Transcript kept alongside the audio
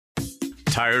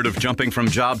Tired of jumping from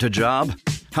job to job?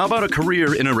 How about a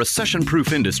career in a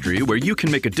recession-proof industry where you can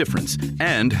make a difference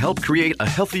and help create a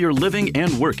healthier living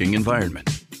and working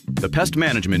environment? The pest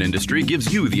management industry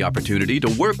gives you the opportunity to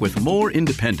work with more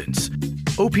independence.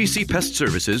 OPC Pest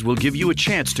Services will give you a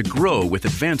chance to grow with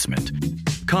advancement.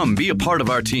 Come be a part of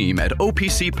our team at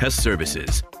OPC Pest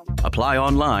Services. Apply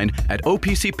online at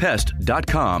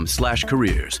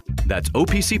opcpest.com/careers. That's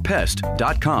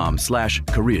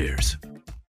opcpest.com/careers.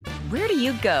 Where do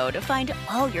you go to find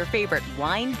all your favorite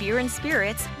wine, beer, and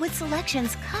spirits with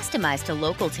selections customized to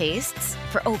local tastes?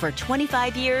 For over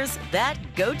 25 years, that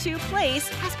go-to place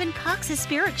has been Cox's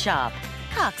Spirit Shop.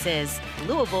 Cox's,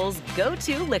 Louisville's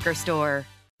go-to liquor store.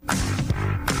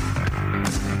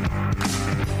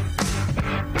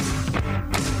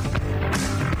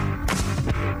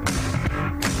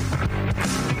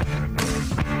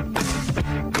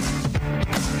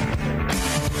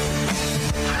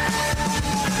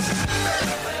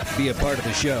 Be a part of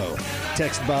the show.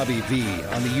 Text Bobby V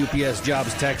on the UPS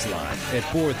Jobs text line at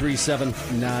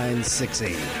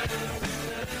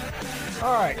 437-968.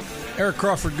 All right. Eric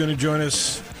Crawford going to join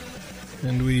us,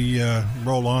 and we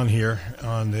roll on here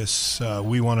on this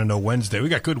We Want to Know Wednesday. We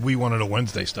got good We Want to Know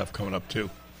Wednesday stuff coming up,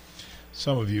 too.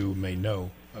 Some of you may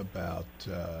know about...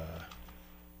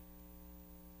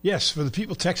 Yes, for the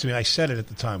people texting me, I said it at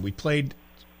the time. We played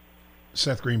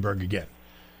Seth Greenberg again.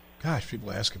 Gosh, people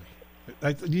are asking me.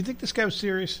 Do you think this guy was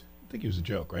serious? I think he was a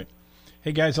joke, right?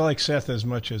 Hey, guys, I like Seth as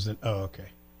much as... Oh, okay.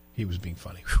 He was being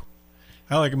funny. Whew.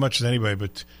 I like him much as anybody,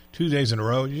 but 2 days in a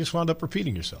row, you just wound up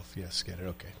repeating yourself. Yes, get it.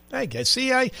 Okay. Hey, guys,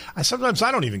 see, I sometimes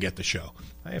I don't even get the show.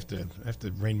 I have to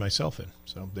rein myself in.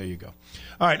 So there you go.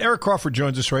 All right, Eric Crawford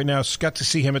joins us right now. Got to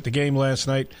see him at the game last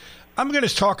night. I'm going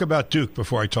to talk about Duke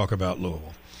before I talk about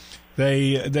Louisville.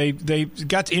 They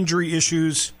got injury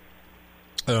issues.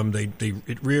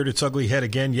 It reared its ugly head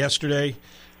again yesterday.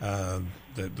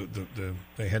 They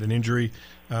had an injury.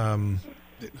 What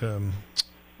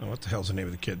the hell's the name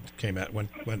of the kid?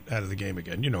 Went out of the game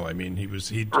again. You know, I mean,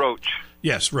 Roach.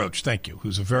 Yes, Roach. Thank you.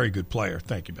 Who's a very good player.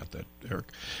 Thank you about that, Eric.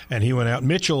 And he went out.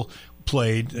 Mitchell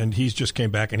played, and he's just came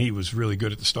back, and he was really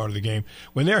good at the start of the game.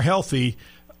 When they're healthy,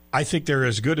 I think they're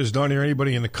as good as darn near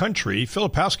anybody in the country.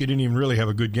 Filipowski didn't even really have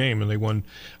a good game, and they won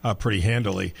pretty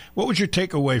handily. What was your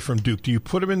takeaway from Duke? Do you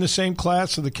put them in the same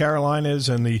class of the Carolinas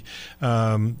and the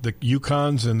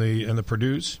UConns and the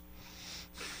Purdues?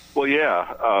 Well,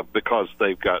 yeah, because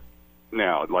they've got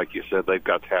now, like you said, they've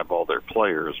got to have all their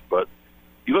players. But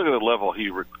you look at the level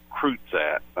he recruits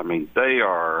at. I mean, they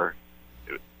are,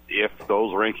 if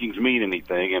those rankings mean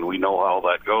anything, and we know how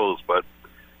that goes, but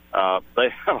they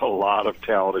have a lot of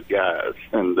talented guys,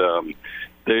 and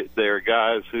they're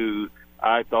guys who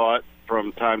I thought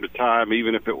from time to time,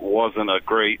 even if it wasn't a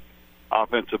great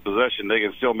offensive possession, they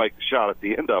can still make the shot at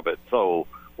the end of it. So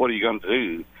what are you going to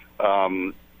do?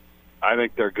 I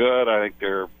think they're good. I think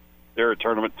they're a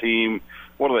tournament team.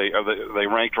 What are they? Are they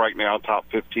ranked right now top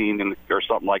 15 or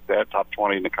something like that, top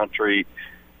 20 in the country?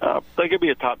 They could be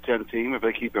a top 10 team if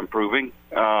they keep improving.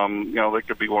 They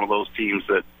could be one of those teams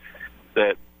that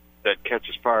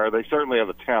catches fire. They certainly have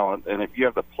the talent, and if you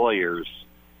have the players,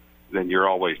 then you're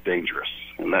always dangerous,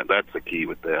 and that's the key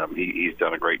with them. He's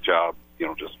done a great job,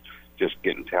 just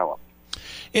getting talent.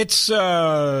 It's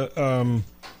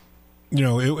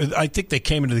I think they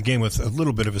came into the game with a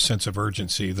little bit of a sense of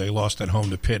urgency. They lost at home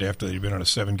to Pitt after they'd been on a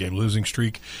 7-game losing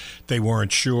streak. They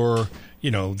weren't sure,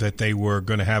 that they were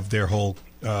going to have their whole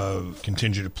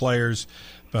contingent of players.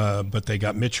 But they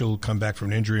got Mitchell come back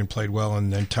from an injury and played well,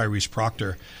 and then Tyrese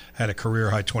Proctor had a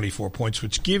career-high 24 points,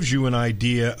 which gives you an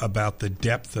idea about the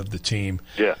depth of the team.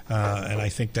 Yeah. And I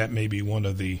think that may be one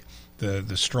of the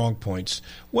strong points.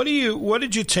 What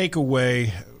did you take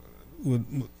away?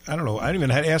 I don't know. I didn't even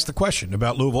have to ask the question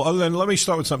about Louisville, other than let me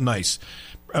start with something nice.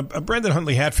 Brendan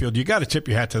Huntley Hatfield, you got to tip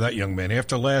your hat to that young man.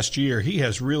 After last year, he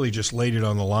has really just laid it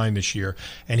on the line this year,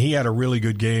 and he had a really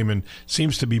good game and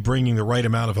seems to be bringing the right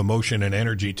amount of emotion and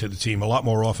energy to the team a lot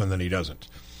more often than he doesn't.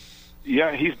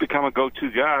 Yeah, he's become a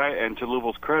go-to guy, and to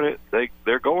Louisville's credit,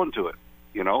 they're going to it.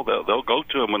 They'll go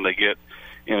to him when they get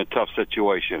in a tough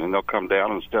situation, and they'll come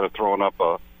down instead of throwing up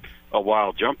a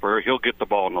wild jumper. He'll get the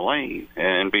ball in the lane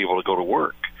and be able to go to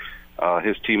work.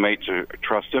 His teammates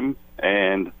trust him,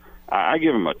 and I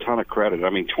give him a ton of credit.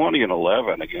 I mean,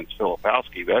 20-11 against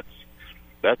Filipowski. That's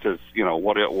as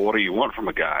what do you want from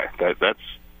a guy? That's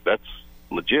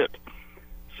legit.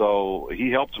 So he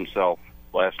helped himself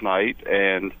last night,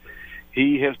 and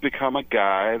he has become a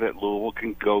guy that Louisville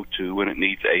can go to when it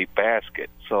needs a basket.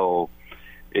 So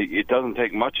it doesn't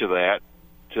take much of that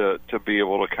to be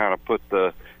able to kind of put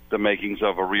the makings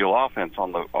of a real offense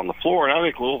on the floor. And I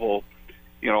think Louisville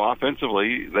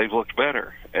offensively they've looked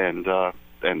better, and I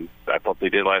thought they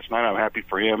did last night. I'm happy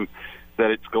for him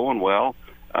that it's going well.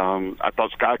 I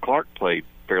thought Sky Clark played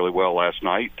fairly well last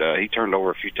night. He turned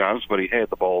over a few times, but he had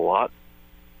the ball a lot.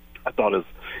 I thought his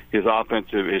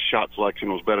shot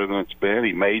selection was better than it's been.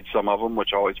 He made some of them,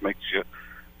 which always makes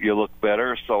you look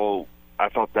better. So I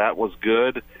thought that was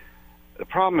good. The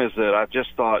problem is that I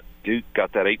just thought Duke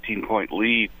got that 18-point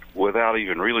lead without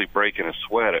even really breaking a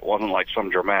sweat. It wasn't like some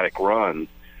dramatic run.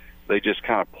 They just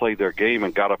kind of played their game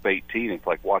and got up 18. It's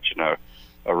like watching a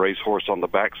racehorse on the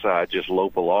backside just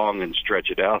lope along and stretch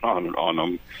it out on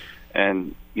them.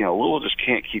 And, Louisville just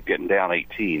can't keep getting down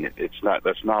 18.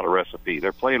 That's not a recipe.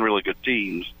 They're playing really good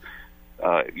teams.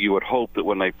 You would hope that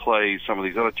when they play some of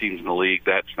these other teams in the league,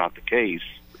 that's not the case.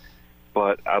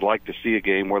 But I'd like to see a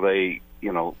game where they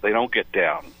don't get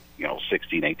down,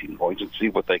 16, 18 points and see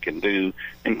what they can do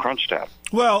in crunch time.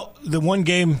 Well, the one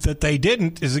game that they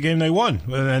didn't is the game they won,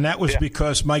 and that was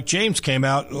because Mike James came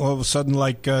out all of a sudden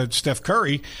like Steph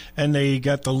Curry, and they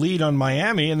got the lead on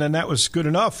Miami, and then that was good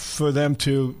enough for them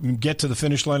to get to the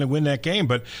finish line and win that game.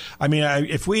 But, I mean,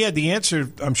 if we had the answer,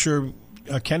 I'm sure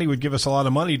Kenny would give us a lot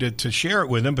of money to share it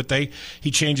with him, but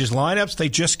he changes lineups. They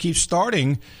just keep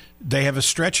starting. They have a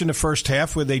stretch in the first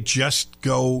half where they just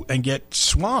go and get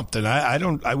swamped, and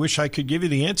I wish I could give you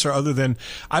the answer other than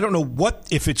I don't know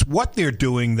if it's what they're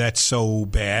doing that's so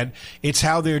bad. It's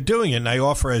how they're doing it, and I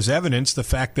offer as evidence the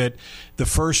fact that the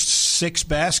first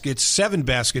 7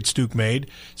 baskets Duke made,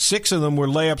 6 of them were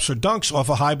layups or dunks off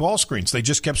of high ball screens. They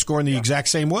just kept scoring the exact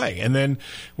same way, and then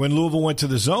when Louisville went to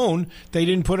the zone, they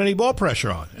didn't put any ball pressure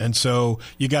on, and so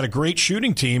you got a great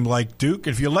shooting team like Duke.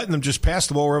 If you're letting them just pass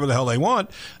the ball wherever the hell they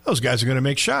want, those guys are going to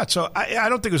make shots. So I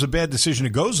don't think it was a bad decision to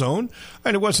go zone,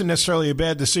 and it wasn't necessarily a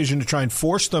bad decision to try and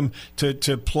force them to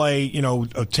play,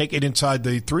 take it inside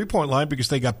the three-point line because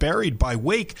they got buried by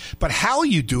Wake. But how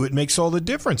you do it makes all the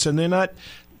difference, and they're not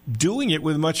doing it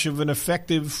with much of an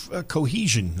effective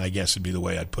cohesion, I guess would be the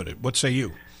way I'd put it. What say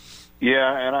you?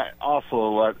 Yeah, and I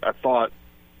thought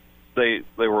they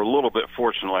were a little bit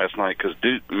fortunate last night because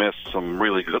Duke missed some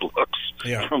really good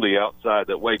looks from the outside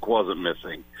that Wake wasn't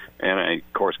missing. And I,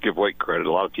 of course, give Wake credit.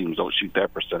 A lot of teams don't shoot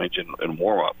that percentage in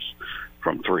warm-ups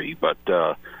from three, but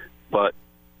that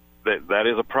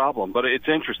is a problem. But it's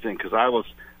interesting because I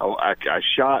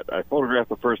photographed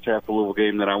the first half of the Louisville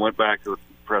game, then I went back to the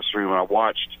press room and I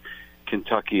watched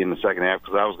Kentucky in the second half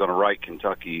because I was going to write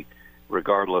Kentucky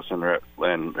regardless and have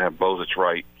Bozich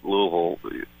write Louisville,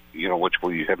 which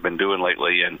we have been doing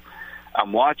lately. And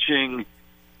I'm watching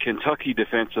Kentucky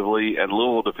defensively and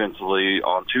Louisville defensively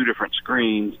on 2 different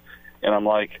screens, and I'm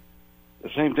like, the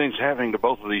same thing's happening to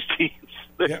both of these teams.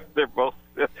 They're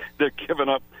giving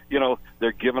up,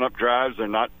 they're giving up drives. They're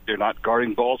not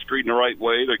guarding ball screen the right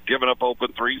way. They're giving up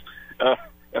open threes.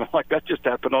 And I'm like, that just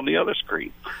happened on the other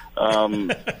screen.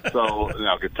 So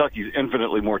now Kentucky's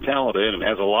infinitely more talented and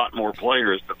has a lot more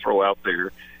players to throw out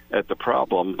there at the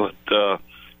problem. But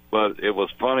it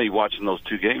was funny watching those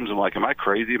 2 games. I'm like, am I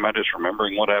crazy? Am I just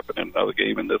remembering what happened in another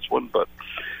game in this one? But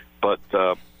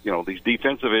these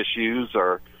defensive issues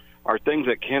are things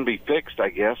that can be fixed, I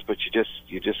guess. But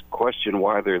you just question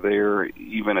why they're there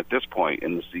even at this point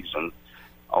in the season.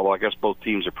 Although I guess both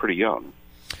teams are pretty young.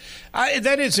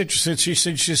 That is interesting.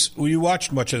 Since you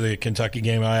watched much of the Kentucky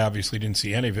game, I obviously didn't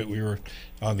see any of it. We were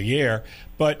on the air,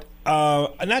 but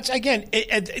and that's again.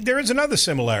 There is another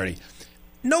similarity.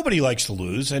 Nobody likes to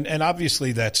lose, and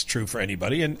obviously that's true for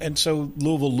anybody. And so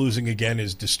Louisville losing again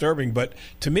is disturbing. But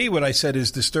to me, what I said is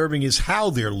disturbing is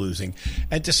how they're losing.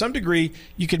 And to some degree,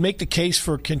 you could make the case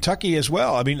for Kentucky as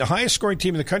well. I mean, the highest scoring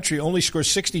team in the country only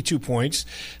scores 62 points.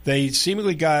 They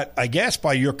seemingly got, I guess,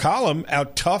 by your column,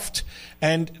 out-toughed,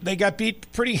 and they got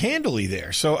beat pretty handily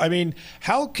there. So, I mean,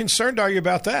 how concerned are you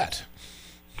about that?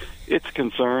 It's a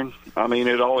concern. I mean,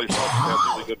 it always helps to have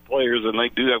really good players, and they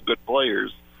do have good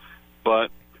players.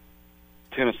 But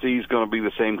Tennessee's going to be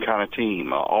the same kind of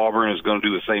team. Auburn is going to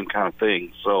do the same kind of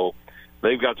thing. So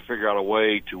they've got to figure out a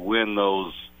way to win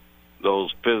those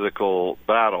physical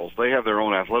battles. They have their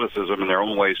own athleticism and their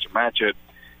own ways to match it.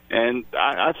 And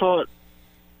I thought,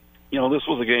 this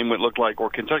was a game that looked like where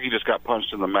Kentucky just got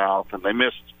punched in the mouth, and they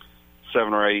missed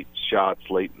 7 or 8 shots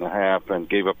late in the half and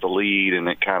gave up the lead, and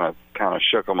it kind of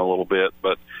shook them a little bit.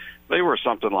 But they were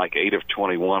something like 8 of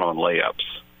 21 on layups.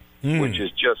 Which is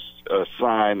just a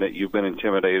sign that you've been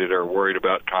intimidated or worried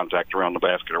about contact around the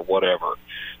basket or whatever.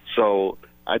 So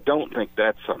I don't think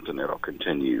that's something that'll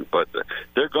continue. But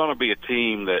they're going to be a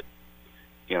team that,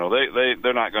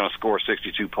 they're not going to score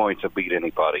 62 points and beat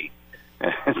anybody.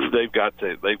 And they've got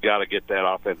to get that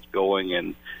offense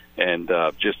going and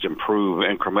just improve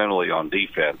incrementally on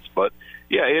defense. But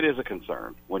Yeah, it is a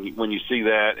concern when you see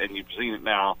that, and you've seen it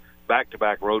now,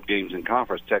 back-to-back road games in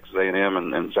conference, Texas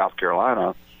A&M and South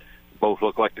Carolina both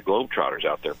look like the Globetrotters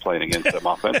out there playing against them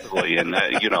offensively, and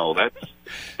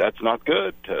that's not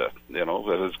good.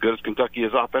 As good as Kentucky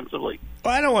is offensively.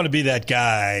 Well, I don't want to be that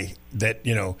guy that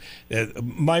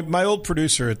my old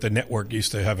producer at the network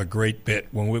used to have a great bit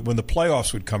when the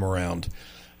playoffs would come around.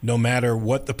 No matter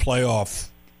what the playoff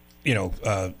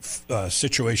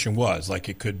situation was, like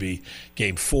it could be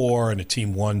Game 4 and a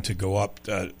team won to go up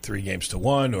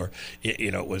 3-1, or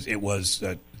it was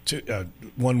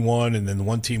 1-1, and then the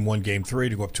one team won Game 3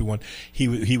 to go up 2-1.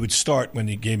 He would start when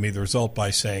he gave me the result by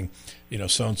saying,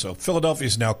 so-and-so. Philadelphia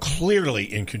is now clearly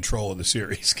in control of the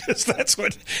series, because that's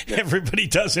what everybody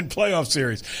does in playoff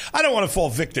series. I don't want to fall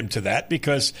victim to that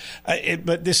because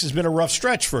but this has been a rough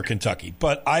stretch for Kentucky.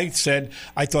 But I said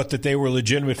I thought that they were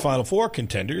legitimate Final Four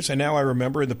contenders, and now I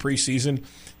remember in the preseason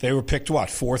they were picked,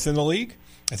 fourth in the league?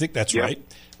 I think that's right.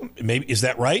 Maybe is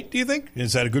that right, do you think?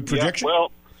 Is that a good projection? Yeah,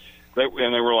 well,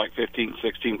 they were like 15th,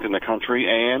 16th in the country,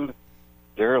 and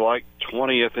they're like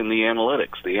 20th in the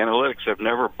analytics. The analytics have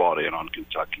never bought in on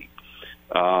Kentucky.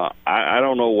 I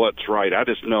don't know what's right. I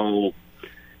just know,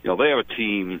 they have a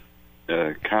team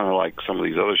kind of like some of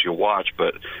these others you watch,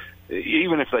 but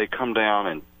even if they come down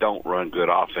and don't run good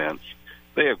offense,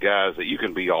 they have guys that you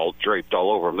can be all draped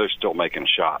all over them. They're still making a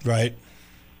shot. Right.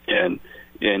 And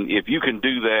if you can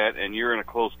do that and you're in a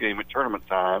close game at tournament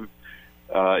time,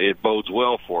 it bodes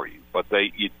well for you. But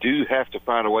you do have to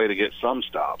find a way to get some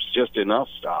stops, just enough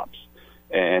stops,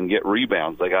 and get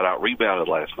rebounds. They got out-rebounded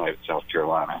last night at South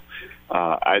Carolina.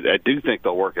 I do think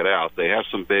they'll work it out. They have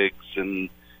some bigs, and,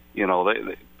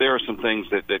 there are some things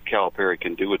that Calipari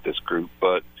can do with this group.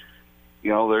 But,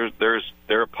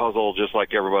 they're a puzzle just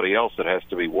like everybody else that has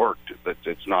to be worked.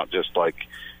 It's not just like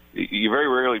you very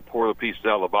rarely pour the pieces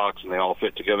out of the box and they all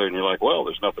fit together, and you're like, well,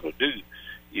 there's nothing to do.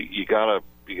 You gotta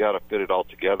fit it all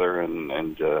together,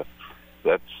 and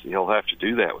he'll have to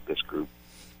do that with this group.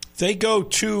 They go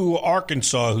to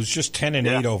Arkansas, who's just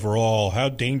 10-8 overall. How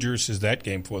dangerous is that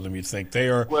game for them, you think? They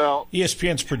are. Well,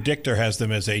 ESPN's predictor has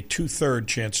them as a 2/3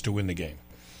 chance to win the game.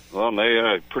 Well, they have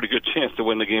a pretty good chance to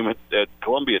win the game at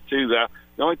Columbia too. The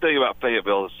only thing about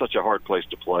Fayetteville is such a hard place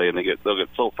to play, and they'll get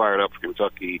so fired up for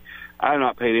Kentucky. I have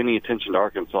not paid any attention to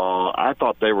Arkansas. I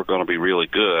thought they were going to be really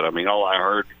good. I mean, all I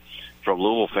heard from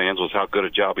Louisville fans was how good a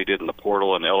job he did in the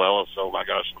portal, and El Ellis, oh my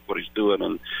gosh, look what he's doing,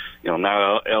 and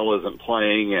now El isn't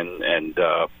playing, and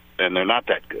they're not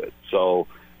that good. So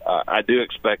I do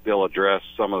expect they'll address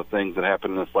some of the things that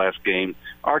happened in this last game.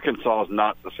 Arkansas is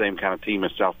not the same kind of team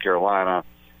as South Carolina.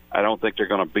 I don't think they're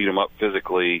going to beat them up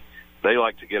physically. They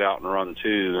like to get out and run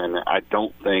too, and I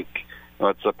don't think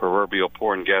that's a proverbial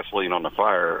pouring gasoline on the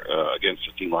fire against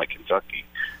a team like Kentucky.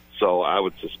 So I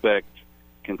would suspect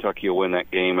Kentucky will win that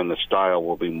game, and the style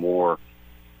will be more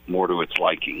to its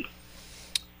liking.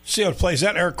 See how it plays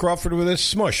out. Eric Crawford with us,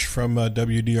 Smush from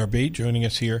WDRB, joining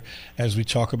us here as we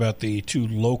talk about the two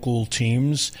local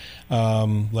teams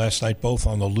last night, both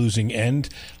on the losing end.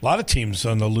 A lot of teams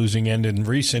on the losing end in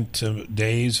recent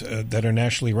days that are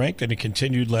nationally ranked, and it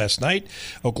continued last night.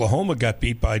 Oklahoma got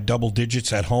beat by double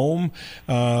digits at home.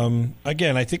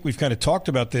 Again, I think we've kind of talked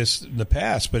about this in the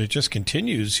past, but it just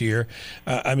continues here.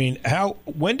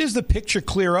 When does the picture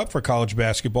clear up for college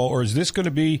basketball, or is this going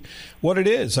to be what it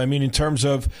is? I mean, in terms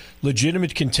of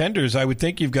legitimate contenders, I would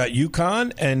think you've got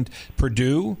UConn and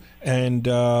Purdue and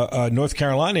North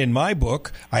Carolina in my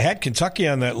book. I had Kentucky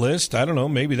on that list. I don't know,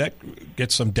 maybe that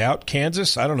gets some doubt.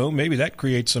 Kansas, I don't know, maybe that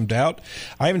creates some doubt.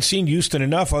 I haven't seen Houston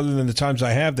enough other than the times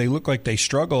I have. They look like they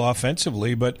struggle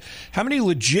offensively, but how many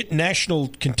legit national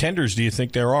contenders do you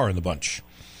think there are in the bunch?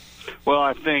 Well,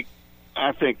 I think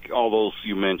all those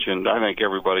you mentioned, I think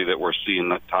everybody that we're seeing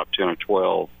that top 10 or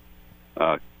 12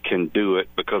 can do it,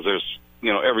 because there's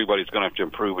everybody's going to have to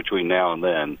improve between now and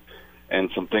then,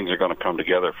 and some things are going to come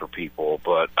together for people.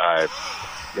 But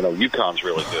UConn's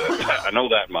really good. I know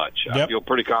that much. Yep. I feel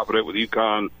pretty confident with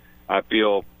UConn. I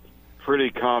feel pretty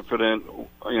confident,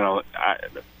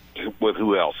 with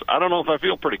who else? I don't know if I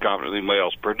feel pretty confident with anybody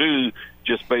else. Purdue,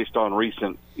 just based on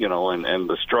recent, and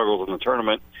the struggles in the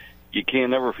tournament, you can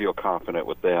never feel confident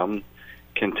with them.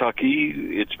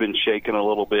 Kentucky, it's been shaken a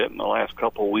little bit in the last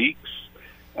couple of weeks.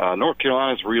 North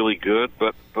Carolina's really good,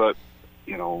 but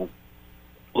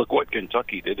look what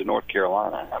Kentucky did to North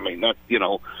Carolina. I mean,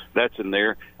 that's in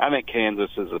there. I think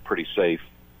Kansas is a pretty safe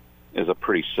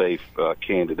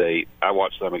candidate. I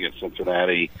watched them against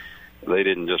Cincinnati. They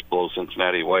didn't just blow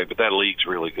Cincinnati away, but that league's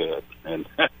really good, and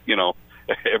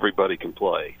everybody can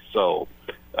play. So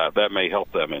that may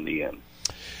help them in the end.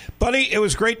 Buddy, it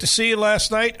was great to see you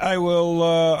last night. I will.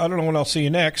 I don't know when I'll see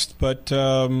you next, but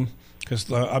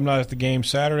because I'm not at the game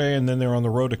Saturday, and then they're on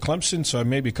the road to Clemson, so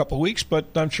maybe a couple of weeks.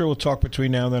 But I'm sure we'll talk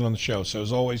between now and then on the show. So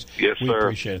as always, yes, we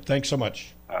appreciate it. Thanks so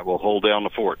much. I will hold down the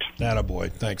fort.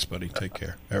 Attaboy. Thanks, buddy. Take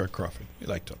care. Eric Crawford. We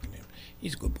like talking to him.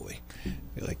 He's a good boy.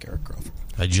 We like Eric Crawford.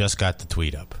 I just got the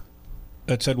tweet up.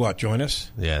 That said what? Join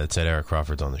us? Yeah, that said Eric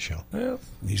Crawford's on the show. Well,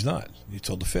 he's not. You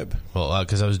told the fib. Well,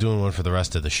 because I was doing one for the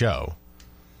rest of the show.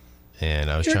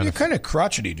 And I was You're kind of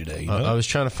crotchety today. You know? I was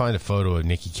trying to find a photo of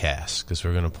Nikki Cass because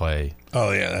we're going to play. Oh,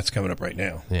 yeah, that's coming up right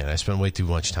now. Yeah, and I spent way too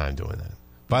much time doing that.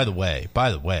 By the way,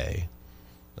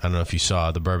 I don't know if you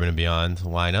saw the Bourbon and Beyond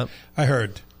lineup. I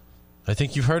heard. I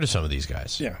think you've heard of some of these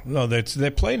guys. Yeah, no,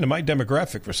 they're playing to my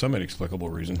demographic for some inexplicable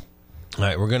reason. All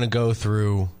right, we're going to go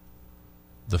through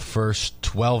the first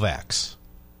 12 acts.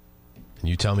 And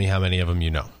you tell me how many of them you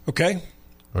know. Okay.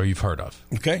 Or you've heard of.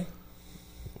 Okay.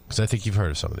 Because I think you've heard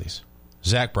of some of these.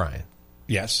 Zach Bryan.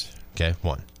 Yes. Okay,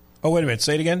 one. Oh, wait a minute.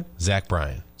 Say it again. Zach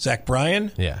Bryan. Zach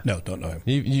Bryan? Yeah. No, don't know him.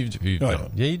 You No, I don't.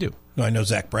 don't. Yeah, you do. No, I know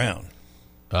Zach Brown.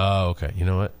 Oh, okay. You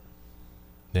know what?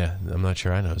 Yeah, I'm not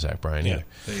sure I know Zach Bryan Yeah, either.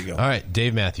 there you go. All right,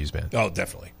 Dave Matthews Band. Oh,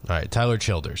 definitely. All right, Tyler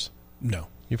Childers. No.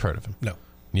 You've heard of him. No.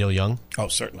 Neil Young. Oh,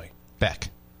 certainly. Beck.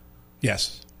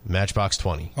 Yes. Matchbox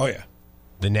 20. Oh, yeah.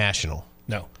 The National.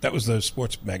 No. That was the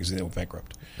sports magazine that went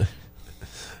bankrupt.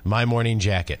 My Morning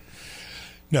Jacket.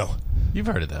 No. You've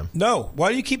heard of them. No.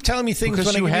 Why do you keep telling me things Because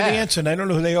when I you give you have. the answer and I don't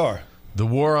know who they are? The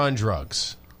War on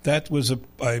Drugs. That was a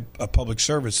public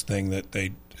service thing that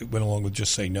they went along with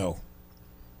just say no.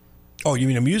 Oh, you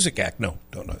mean a music act? No,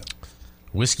 don't know that.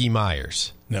 Whiskey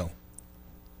Myers. No.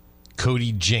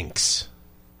 Cody Jinks.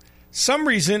 Some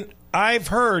reason I've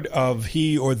heard of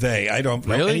he or they. I don't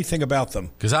know Really? anything about them.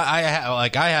 Because I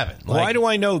haven't. Why do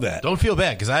I know that? Don't feel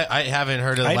bad because I haven't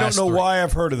heard of the I last don't know three. why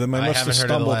I've heard of them. I must haven't have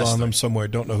heard of the stumbled last on them three. somewhere.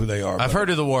 Don't know who they are. I've heard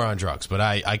of the War on Drugs, but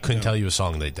I couldn't tell you a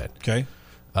song they did. Okay.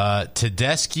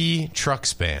 Tedeschi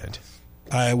Trucks Band.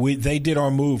 They did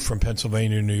our move from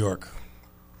Pennsylvania to New York.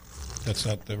 That's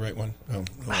not the right one? Oh,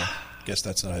 well, guess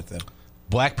that's not it then.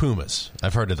 Black Pumas.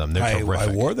 I've heard of them. They're terrific.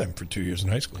 I wore them for 2 years in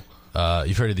high school.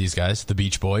 You've heard of these guys, the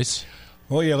Beach Boys.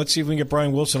 Oh, yeah, let's see if we can get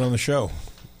Brian Wilson on the show.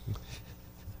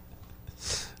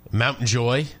 Mountain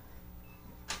Joy.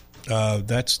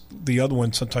 That's the other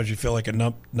one. Sometimes you feel like a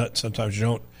nut, sometimes you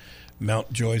don't.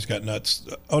 Mount Joy's got nuts.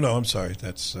 Oh, no, I'm sorry.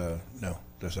 That's, no.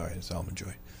 Sorry, it's Almond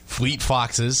Joy. Fleet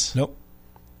Foxes. Nope.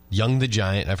 Young the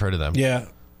Giant. I've heard of them. Yeah.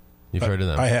 You've heard of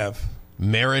them. I have.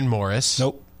 Maren Morris.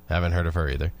 Nope. Haven't heard of her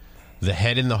either. The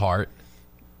Head and the Heart.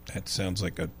 That sounds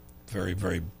like a very,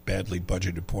 very badly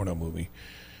budgeted porno movie.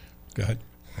 Go ahead.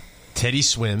 Teddy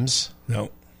Swims.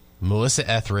 No. Melissa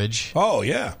Etheridge. Oh,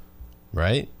 yeah.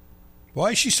 Right?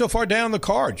 Why is she so far down the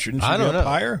card? Shouldn't she I be don't up know.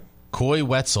 higher? Coy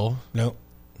Wetzel. No.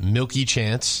 Milky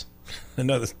Chance.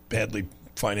 Another badly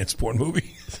financed porn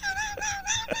movie.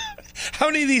 How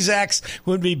many of these acts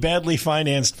would be badly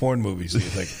financed porn movies, do you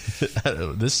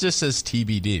think? This just says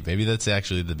TBD. Maybe that's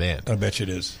actually the band. I bet you it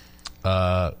is.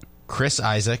 Chris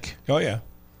Isaac. Oh, yeah.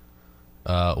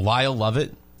 Lyle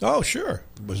Lovett. Oh, sure.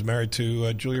 Was married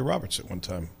to Julia Roberts at one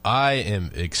time. I am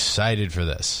excited for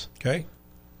this. Okay.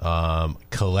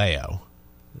 Kaleo.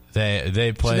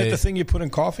 They play. Isn't that the thing you put in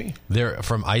coffee? They're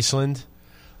from Iceland.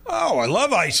 Oh, I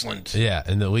love Iceland. Yeah,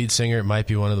 and the lead singer might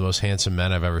be one of the most handsome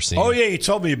men I've ever seen. Oh, yeah, you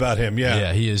told me about him, yeah.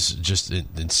 Yeah, he is just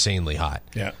insanely hot.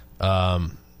 Yeah.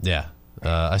 Yeah.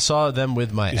 I saw them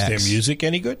with my Is ex. their music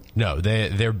any good? No,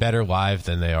 they're better live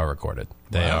than they are recorded.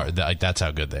 They Wow. are. That's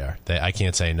how good they are. I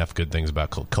can't say enough good things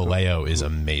about Kaleo. Is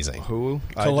amazing. Who?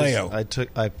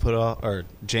 Kaleo.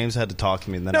 James had to talk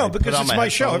to me, and then No, I put because on it's my my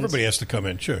show. headphones, Everybody has to come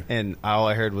in, sure. And all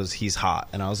I heard was he's hot,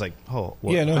 and I was like, oh,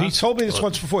 what? Yeah, no, huh? he told me this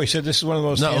once before. He said this is one of the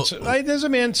most handsome. There's a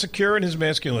man secure in his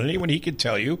masculinity when he could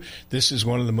tell you this is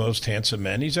one of the most handsome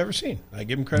men he's ever seen. I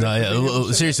give him credit. No, for being able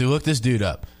to say seriously, look this dude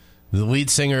up. The lead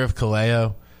singer of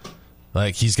Kaleo,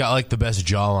 like he's got like the best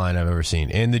jawline I've ever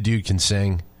seen, and the dude can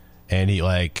sing, and he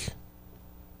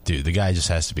dude, the guy just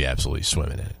has to be absolutely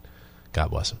swimming in it. God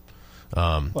bless him.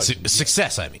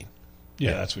 Success, I mean.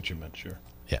 Yeah, that's what you meant, sure.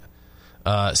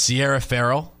 Yeah. Sierra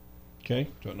Farrell. Okay,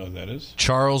 don't know who that is.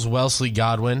 Charles Wellesley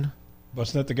Godwin.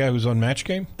 Wasn't that the guy who's on Match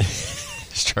Game?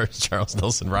 Charles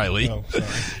Nelson Riley. No, sorry.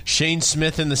 Shane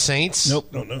Smith and the Saints.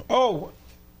 Nope, don't know. Oh,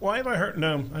 why have I heard?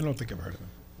 No, I don't think I've heard of him.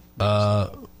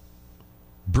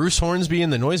 Bruce Hornsby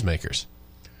and the Noisemakers.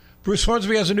 Bruce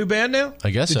Hornsby has a new band now?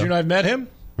 I guess Did so. you know I've met him?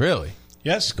 Really?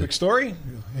 Yes, quick story.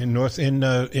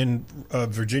 In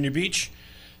Virginia Beach,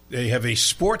 they have a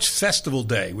sports festival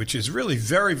day, which is really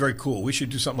very, very cool. We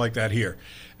should do something like that here.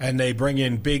 And they bring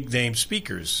in big name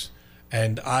speakers.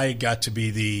 And I got to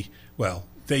be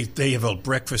they have a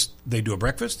breakfast. They do a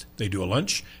breakfast, they do a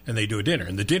lunch, and they do a dinner.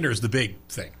 And the dinner is the big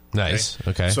thing. Nice.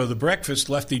 Okay. So the breakfast,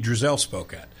 Lefty Drizel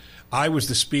spoke at. I was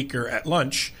the speaker at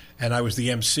lunch, and I was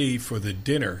the MC for the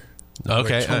dinner.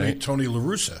 Okay. Tony La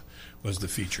Russa was the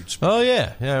featured speaker. Oh,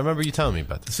 yeah. Yeah, I remember you telling me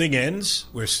about The this. thing ends.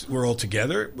 We're all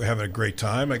together. We're having a great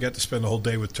time. I got to spend the whole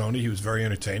day with Tony. He was very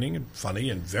entertaining and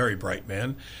funny and very bright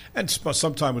man. And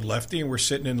some time with Lefty, and we're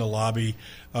sitting in the lobby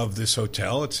of this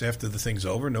hotel. It's after the thing's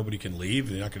over. Nobody can leave.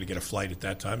 They're not going to get a flight at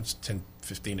that time. It's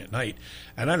 10:15 at night.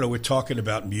 And I don't know. We're talking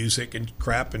about music and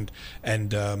crap and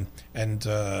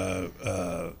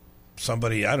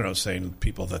somebody, I don't know, saying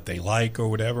people that they like or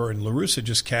whatever. And La Russa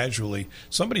just casually,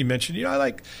 somebody mentioned, I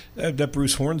like that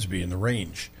Bruce Hornsby in The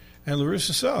Range. And La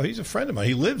Russa said, oh, he's a friend of mine.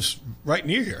 He lives right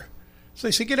near here. So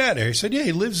they said, get out of here. He said, yeah,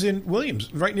 he lives in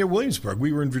right near Williamsburg.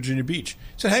 We were in Virginia Beach.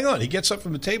 He said, hang on. He gets up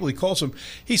from the table. He calls him.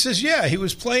 He says, yeah, he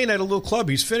was playing at a little club.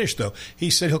 He's finished, though.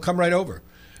 He said he'll come right over.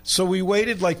 So we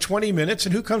waited like 20 minutes,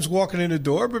 and who comes walking in the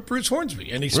door but Bruce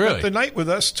Hornsby? And he spent the night with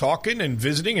us talking and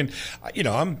visiting. And,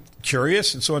 I'm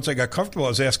curious. And so once I got comfortable, I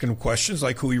was asking him questions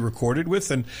like who he recorded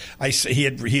with. And he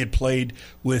had played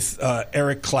with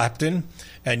Eric Clapton.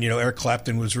 And, Eric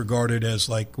Clapton was regarded as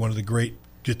like one of the great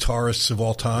guitarists of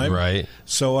all time. Right.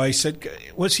 So I said,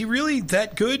 was he really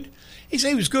that good? He said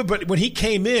he was good. But when he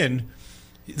came in,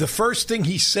 the first thing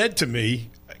he said to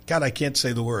me, God, I can't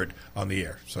say the word on the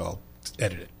air, so I'll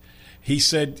edit it.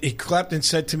 Clapton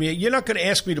said to me, you're not going to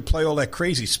ask me to play all that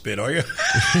crazy spit, are you?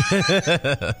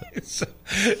 so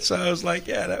I was like,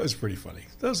 yeah, that was pretty funny.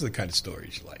 Those are the kind of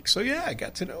stories you like. So, yeah, I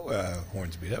got to know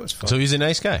Hornsby. That was fun. So he's a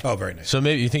nice guy. Oh, very nice. So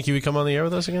maybe you think he would come on the air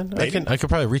with us again? I could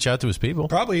probably reach out to his people.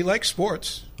 Probably. He likes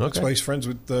sports. That's why he's friends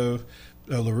with La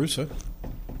Russa.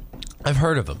 I've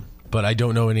heard of him, but I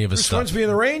don't know any of his stuff. Hornsby in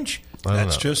The Range?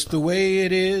 That's just the way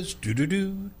it is.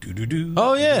 Do-do-do, do-do-do.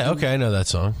 Oh, yeah. Okay, I know that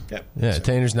song. Yep. Yeah,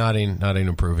 Tanner's nodding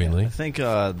approvingly. I think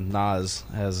Nas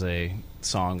has a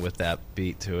song with that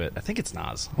beat to it. I think it's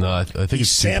Nas. No, I think he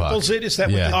it's Tupac. samples it? Is that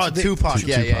what Tupac?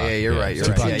 Yeah, you're right. You're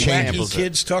Tupac right. changes Wacky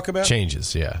kids talk about?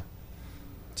 Changes, yeah.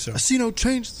 So. I see no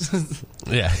changes.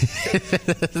 Yeah.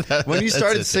 When you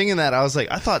started singing that, I was like,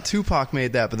 I thought Tupac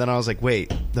made that, but then I was like,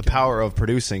 wait, the power of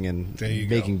producing and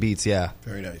making beats, yeah.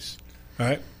 Very nice. All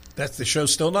right. That's the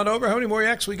show's still not over. How many more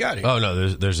acts we got here? Oh no,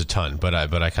 there's a ton, but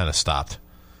I kind of stopped.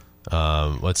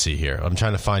 Let's see here. I'm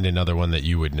trying to find another one that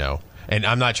you would know, and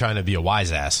I'm not trying to be a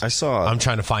wise ass. I'm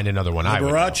trying to find another one.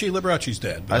 Liberace's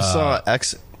dead. I saw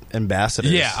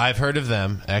Ex-Ambassadors. Yeah, I've heard of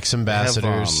them.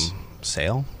 Ex-Ambassadors.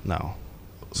 Sale? No,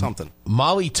 something.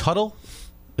 Molly Tuttle,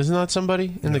 isn't that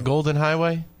somebody in the Golden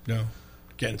Highway? No.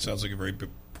 Again, sounds like a very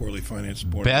poorly financed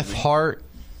board. Beth movie. Hart.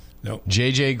 No.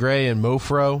 J.J. Gray and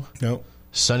Mofro. No.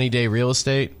 Sunny Day Real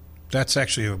Estate. That's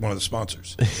actually one of the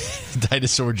sponsors.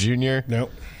 Dinosaur Jr. No.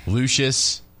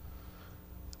 Lucius.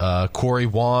 Corey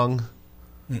Wong.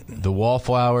 The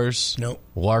Wallflowers. No.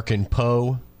 Larkin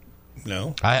Poe.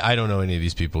 No. I don't know any of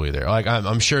these people either. Like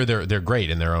I'm sure they're great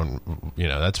in their own.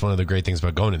 That's one of the great things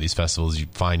about going to these festivals. You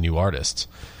find new artists.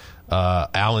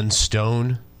 Alan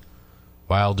Stone,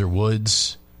 Wilder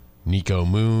Woods, Nico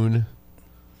Moon,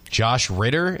 Josh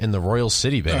Ritter in the Royal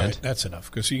City Band. All right, that's enough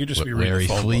because you could just be reading Larry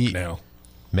the phone Fleet, book now.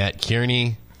 Matt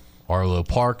Kearney, Arlo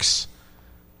Parks,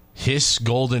 Hiss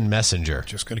Golden Messenger,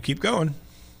 Just going to keep going.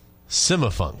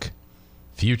 Simafunk,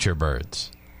 Future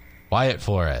Birds, Wyatt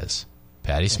Flores,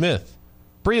 Patti Smith,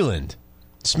 Breland,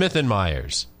 Smith and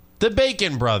Myers, the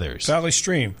Bacon Brothers, Valley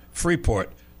Stream,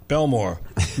 Freeport, Belmore,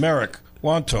 Merrick,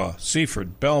 Wantagh,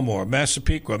 Seaford, Belmore,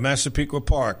 Massapequa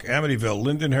Park, Amityville,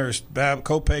 Lindenhurst,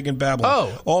 Copaig, and Babylon.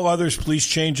 Oh. All others, please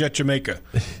change at Jamaica.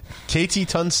 KT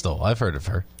Tunstall. I've heard of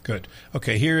her. Good.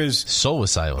 Okay, here is... Soul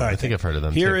Asylum. I think I've heard of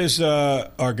them, Here too. is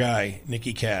our guy,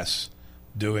 Nicky Cass,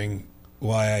 doing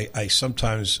why I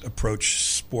sometimes approach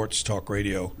sports talk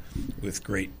radio with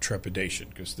great trepidation,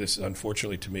 because this,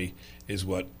 unfortunately to me, is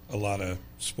what a lot of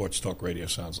sports talk radio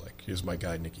sounds like. Here's my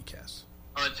guy, Nicky Cass.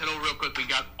 All right, Tito, real quick, we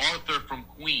got Arthur from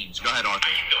Queens. Go ahead, Arthur.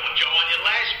 How you doing, Joe? On your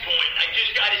last point, I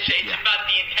just got to say it's about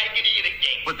the integrity of the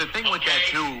game. But the thing with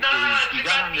that, too, No, is it's you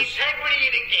got about on the this... integrity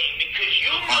of the game because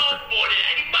you know Arthur. more than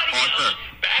anybody else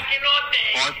back in our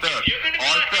day. Arthur, if you're going to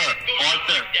go ahead and do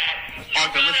something like that,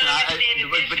 Arthur, listen,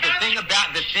 but the thing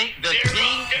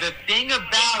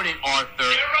about it,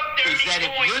 Arthur, is that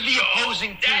if you're the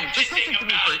opposing team, just listen to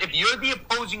me first. If you're the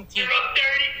opposing team, you're up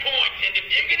 30 points, and if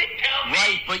you're going to tell me,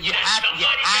 right, but you have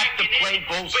to play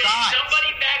both sides.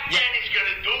 Somebody back then is going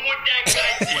to do what that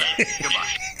guy did. Come on.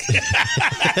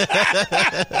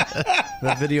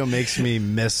 That video makes me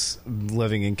miss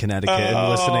living in Connecticut and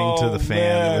listening to the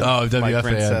fan with WFAN. Mike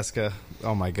Francesca.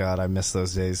 Oh my God, I miss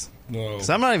those days. No. 'Cause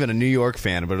I'm not even a New York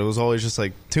fan, but it was always just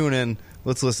like, tune in.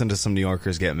 Let's listen to some New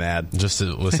Yorkers get mad. Just to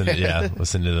listen to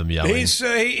listen to them yelling.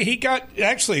 He got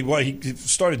actually what he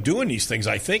started doing these things.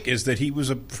 I think is that he was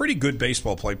a pretty good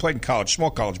baseball player. He played in college, small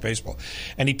college baseball,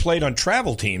 and he played on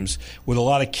travel teams with a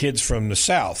lot of kids from the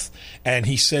South. And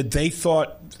he said they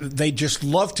thought they just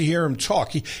love to hear him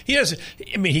talk. He has,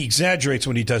 I mean, he exaggerates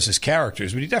when he does his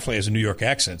characters, but he definitely has a New York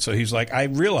accent. So he's like, I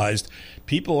realized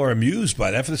people are amused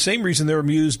by that for the same reason they're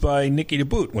amused by Nicky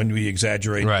DeBoot when we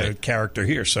exaggerate the character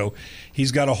here. So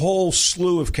he's got a whole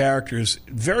slew of characters.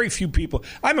 Very few people.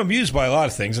 I'm amused by a lot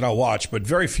of things, and I'll watch, but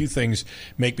very few things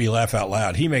make me laugh out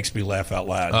loud. He makes me laugh out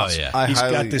loud. Oh, yeah. He's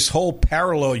got this whole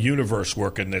parallel universe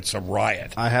working that's a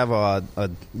riot. I have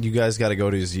you guys got to go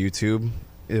to his YouTube.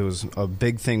 It was a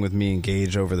big thing with me and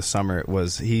Gage over the summer. It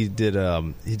was he did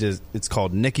it's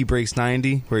called Nicky Breaks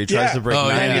 90, where he tries to break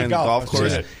 90 on the golf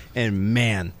course. And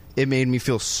man, it made me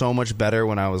feel so much better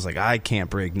when I was like, I can't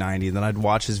break 90. Then I'd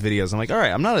watch his videos. I'm like, all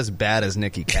right, I'm not as bad as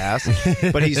Nicky Cass,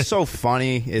 but he's so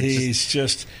funny. Most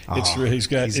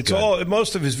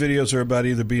of his videos are about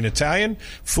either being Italian,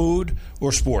 food,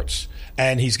 or sports.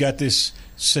 And he's got this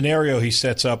scenario he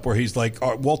sets up where he's like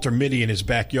Walter Mitty in his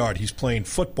backyard. He's playing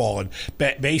football and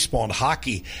baseball and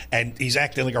hockey, and he's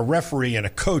acting like a referee and a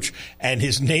coach, and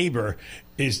his neighbor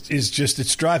is just,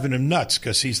 it's driving him nuts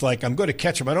because he's like, I'm going to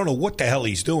catch him. I don't know what the hell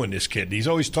he's doing, this kid. He's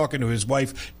always talking to his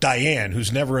wife, Diane,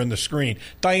 who's never on the screen.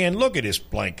 Diane, look at this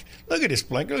blank. Look at this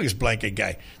blank. Look at this blanket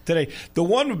guy. Today, the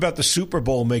one about the Super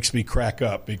Bowl makes me crack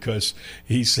up because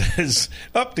he says,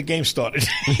 the game started.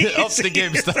 The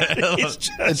game started.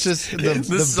 It's just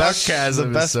the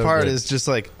best part is just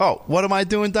like, oh, what am I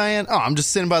doing, Diane? Oh, I'm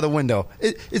just sitting by the window.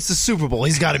 It's the Super Bowl.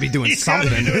 He's got to be doing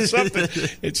something.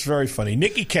 It's very funny.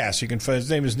 Nicky Cass, you can find. His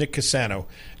name is Nick Cassano,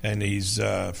 and he's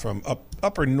from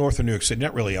upper northern New York City,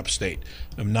 not really upstate,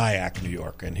 Nyack, New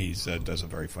York, and he does a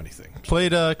very funny thing.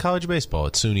 Played college baseball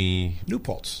at SUNY New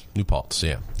Paltz. New Paltz,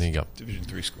 yeah. There you go. Division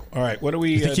III school. All right, what do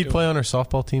we? You think he'd play on our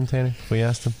softball team, Tanner? If we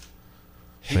asked him,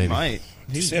 he might.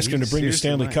 Just ask him to bring the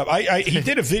Stanley Cup. He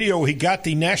did a video where he got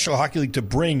the National Hockey League to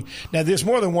bring. Now, there's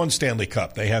more than one Stanley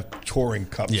Cup. They have touring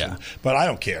cups. Yeah. But I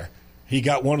don't care. He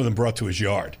got one of them brought to his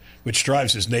yard, which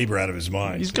drives his neighbor out of his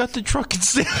mind. He's got the truck and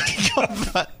Stanley Cup.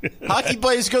 Hockey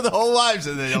players go their whole lives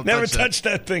and they don't never touch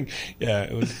that thing. Yeah,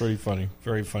 it was pretty funny.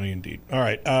 Very funny indeed. All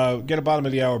right, get a bottom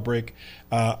of the hour break.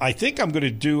 I think I'm going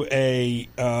to do a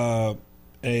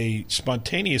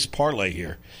spontaneous parlay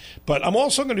here, but I'm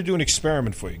also going to do an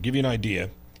experiment for you, give you an idea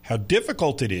how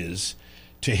difficult it is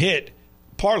to hit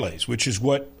parlays, which is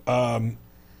what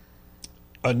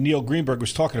Neil Greenberg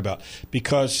was talking about,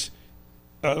 because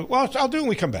I'll do it when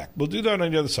we come back. We'll do that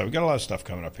on the other side. We've got a lot of stuff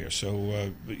coming up here,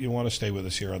 so you want to stay with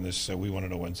us here on this We Want to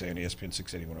Know Wednesday on ESPN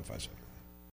 680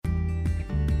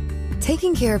 1057.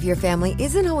 Taking care of your family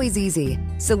isn't always easy,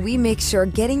 so we make sure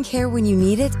getting care when you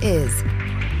need it is.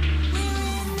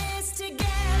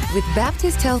 With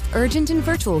Baptist Health Urgent and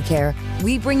Virtual Care,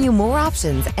 we bring you more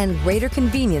options and greater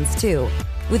convenience, too.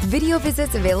 With video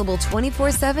visits available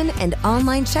 24/7 and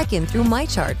online check-in through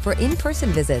MyChart for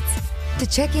in-person visits. To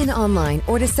check in online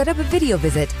or to set up a video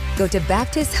visit, go to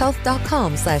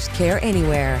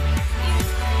baptisthealth.com/careanywhere.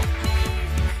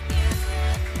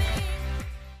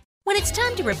 When it's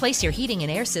time to replace your heating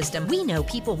and air system, we know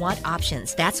people want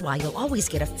options. That's why you'll always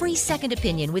get a free second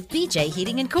opinion with BJ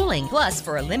Heating and Cooling. Plus,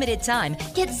 for a limited time,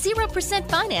 get 0%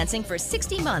 financing for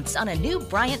 60 months on a new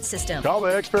Bryant system. Call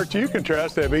the experts you can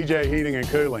trust at BJ Heating and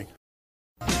Cooling.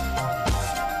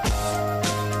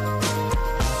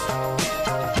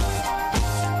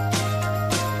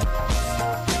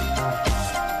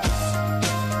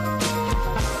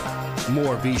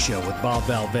 More V-Show with Bob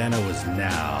Valvano is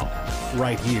now,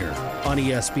 right here on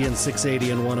ESPN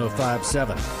 680 and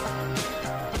 105.7.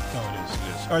 Oh, it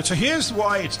is. All right, so here's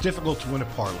why it's difficult to win a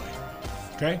parlay.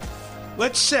 Okay?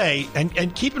 Let's say,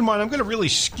 and keep in mind, I'm going to really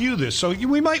skew this, so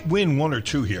we might win one or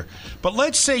two here. But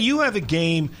let's say you have a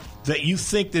game that you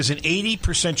think there's an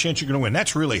 80% chance you're going to win.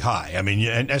 That's really high. I mean,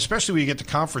 and especially when you get to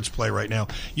conference play right now,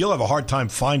 you'll have a hard time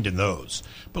finding those.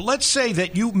 But let's say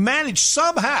that you manage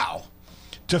somehow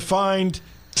to find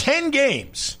 10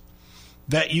 games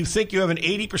that you think you have an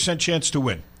 80% chance to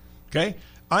win. Okay?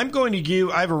 I'm going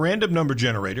to I have a random number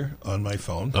generator on my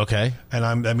phone. Okay.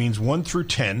 And that means 1 through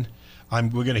 10.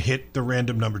 We're going to hit the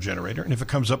random number generator. And if it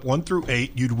comes up 1 through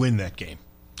 8, you'd win that game.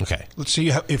 Okay. Let's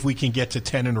see if we can get to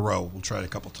 10 in a row. We'll try it a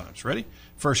couple times. Ready?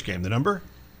 First game, the number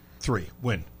 3,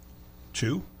 win.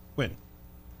 2, win.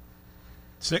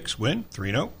 6, win.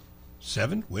 3-0.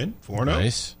 7, win. 4-0.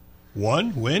 Nice.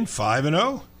 1, win.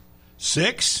 5-0.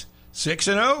 6,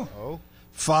 6-0.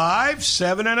 5,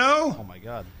 7-0. Oh, my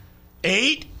God.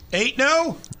 8,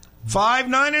 8-0. 5,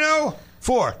 9-0.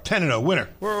 4, 10-0. Winner.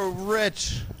 We're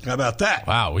rich. How about that?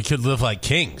 Wow, we could live like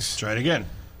kings. Try it again.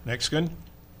 Next one.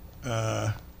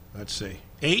 Let's see.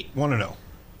 8, 1-0.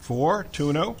 4,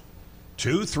 2-0.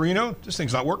 2, 3-0. This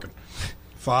thing's not working.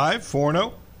 5,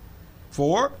 4-0.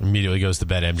 4. Immediately goes to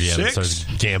BetMGM 6, and starts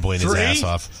gambling his ass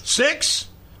off. 6,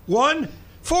 1,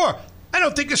 4. I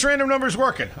don't think this random number is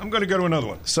working. I'm going to go to another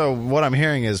one. So what I'm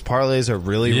hearing is parlays are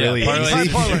really, really easy.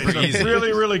 Parlays are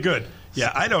really, really good.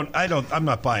 Yeah, I'm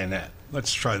not buying that.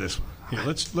 Let's try this one. Here,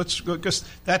 let's go, because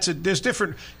there's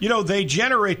different. You know, they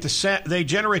generate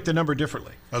the number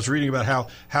differently. I was reading about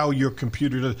how your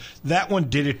computer does. That one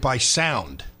did it by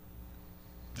sound.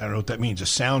 I don't know what that means. A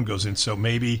sound goes in, so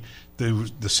maybe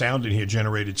the sound in here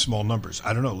generated small numbers.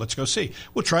 I don't know. Let's go see.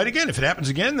 We'll try it again. If it happens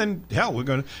again, then hell, we're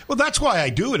going to. Well, that's why I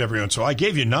do it every once in a while. I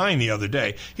gave you 9 the other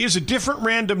day. Here's a different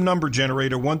random number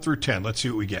generator, 1 through 10. Let's see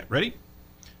what we get. Ready?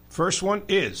 First one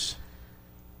is.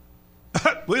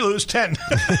 We lose 10.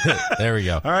 There we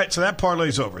go. All right, so that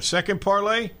parlay's over. Second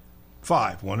parlay,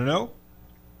 5, 1-0.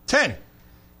 10.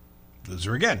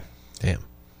 Loser again. Damn.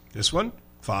 This one,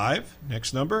 5.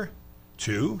 Next number,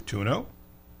 2, 2-0.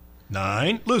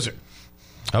 9. Loser.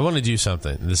 I want to do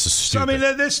something. This is stupid. So,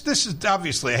 I mean, this is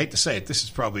obviously, I hate to say it, this is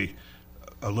probably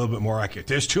a little bit more accurate.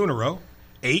 There's 2 in a row.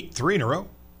 8, 3 in a row.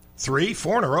 3,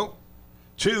 4 in a row.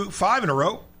 2, 5 in a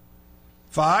row.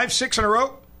 5, 6 in a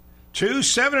row. 2,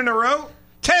 7 in a row.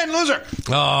 10, loser.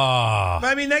 Oh.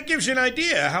 I mean, that gives you an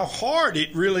idea how hard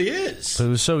it really is. It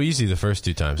was so easy the first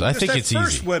 2 times. I think it's easy. That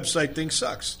first website thing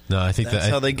sucks. No, I think that's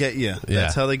how they get you. Yeah.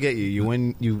 That's how they get you. You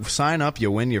win. You sign up.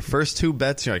 You win your first 2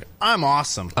 bets. You're like, I'm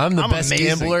awesome. I'm the best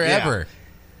amazing. gambler ever.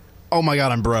 Oh my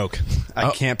God, I'm broke.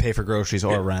 I can't pay for groceries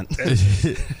or rent.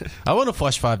 I want to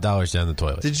flush $5 down the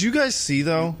toilet. Did you guys see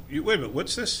though? Wait a minute.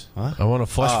 What's this? Huh? I want to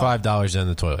flush $5 down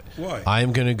the toilet. Why? I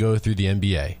am going to go through the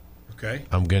NBA. Okay.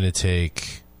 I'm going to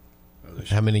take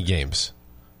how many games?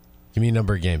 Give me a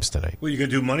number of games tonight. Well, you going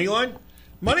to do money line?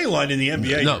 Money line in the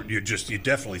NBA, No. you're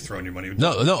definitely throwing your money.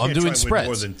 No, You I'm can't doing try and win spreads.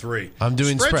 more than 3. I'm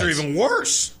doing spreads. spreads. Are even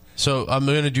worse. So I'm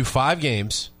going to do 5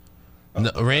 games.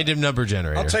 A random number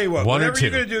generator. I'll tell you what. 1 or Whatever 2.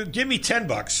 you're going to do, give me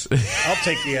 $10. I'll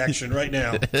take the action right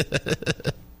now.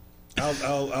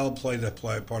 I'll play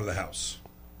part of the house.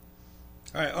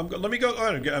 All right, let me go.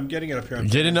 I'm getting it up here.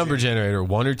 Get a number generator,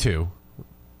 1 or 2.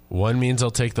 1 means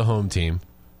I'll take the home team,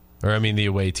 or I mean the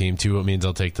away team. 2 means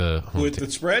I'll take the home with team.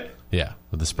 the spread. Yeah,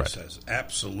 with the spread. This has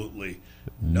absolutely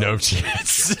no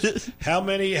chance. How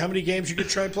many games you could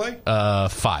try and play?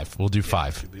 5. We'll do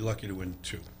 5. You'd be lucky to win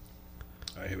 2.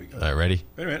 All right, here we go. All right, ready?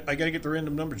 Wait a minute. I got to get the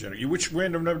random number generator. Which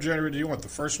random number generator do you want? The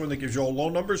first one that gives you all low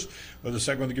numbers, or the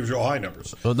second one that gives you all high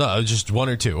numbers? Well, no, just 1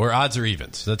 or 2, or odds or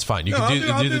evens. That's fine. You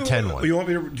can do the 10 one. You want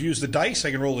me to use the dice?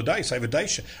 I can roll the dice. I have a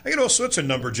dice. I got all sorts of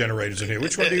number generators in here.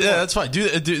 Which one do you want? Yeah, that's fine. Do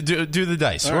the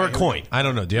dice All or right, a coin. I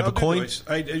don't know. Do you have a coin?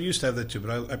 I used to have that too,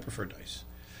 but I prefer dice.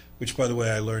 Which, by the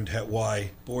way, I learned why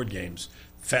board games.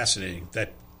 Fascinating.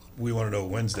 That we want to know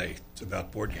Wednesday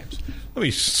about board games. Let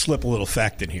me slip a little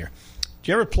fact in here.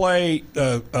 Do you ever play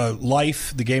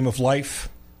Life, the game of Life?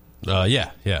 Yeah.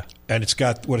 And it's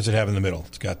got, what does it have in the middle?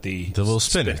 It's got the little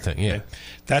spinner thing, yeah. Okay?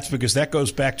 That's because that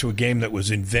goes back to a game that was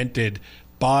invented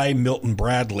by Milton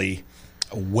Bradley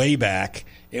way back.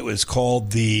 It was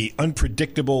called the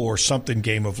Unpredictable or something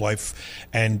Game of Life,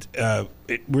 and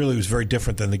it really was very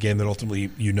different than the game that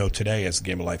ultimately you know today as the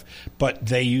Game of Life. But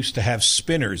they used to have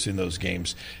spinners in those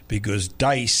games because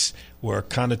dice were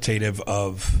connotative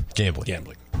of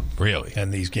gambling. Really?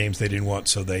 And these games they didn't want,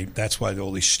 so that's why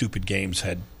all these stupid games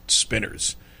had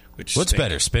spinners. What's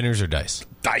better, spinners or dice?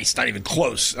 Dice, not even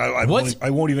close. I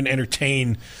won't even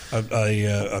entertain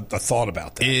a thought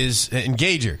about that. Is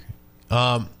Engager.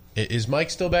 Is Mike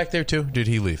still back there too? Did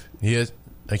he leave? He is.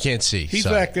 I can't see. He's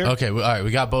back there. Okay. All right. We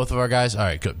got both of our guys. All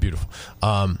right. Good. Beautiful.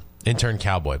 Intern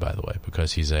Cowboy, by the way,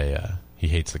 because he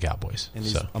hates the Cowboys. And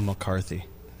he's a McCarthy.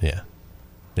 Yeah.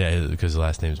 Yeah, because the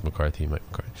last name is McCarthy. Mike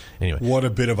McCarthy. Anyway. What a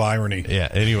bit of irony. Yeah,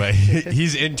 anyway.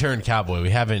 He's Intern Cowboy. We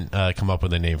haven't come up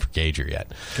with a name for Gager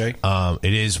yet. Okay.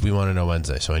 It is We Want to Know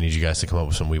Wednesday, so I need you guys to come up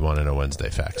with some We Want to Know Wednesday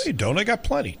facts. Hey, don't. I got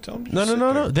plenty.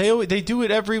 No. They do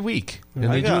it every week, and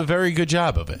they do a very good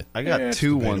job of it. I got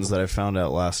 2 ones that I found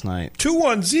out last night. 2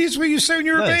 ones? These were you say when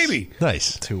you were a baby.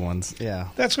 Nice. 2 ones, yeah.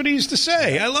 That's what he used to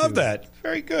say. I love that.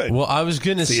 Very good. Well, I was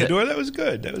going to say... Theodore, that was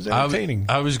good. That was entertaining.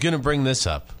 I was going to bring this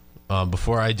up.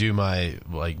 Before I do my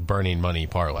burning money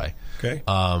parlay, okay,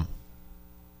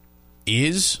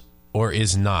 is or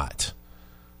is not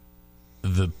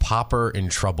the popper in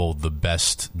trouble the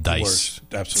best dice? Worst.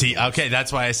 Absolutely. See, okay,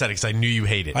 that's why I said it, because I knew you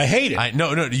hate it. I hate it.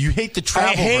 No, you hate the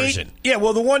travel version. Yeah,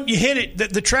 well, the one you hit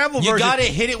it, the travel version. You got to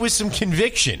hit it with some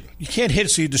conviction. You can't hit it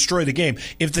so you destroy the game.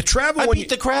 If the travel, I beat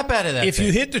the crap out of that. If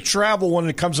you hit the travel one and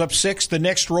it comes up 6, the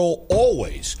next roll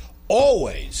always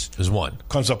is 1.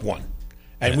 Comes up 1.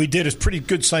 And we did a pretty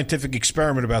good scientific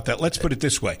experiment about that. Let's put it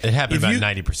this way: it happened about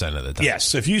 90% of the time.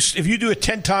 Yes, if you do it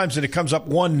 10 times and it comes up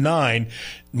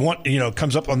 1-9,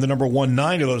 comes up on the number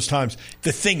 1-9 of those times,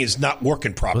 the thing is not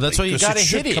working properly. Well, that's why you got to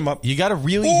hit it. You got to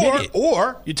really hit it.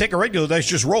 Or you take a regular dice,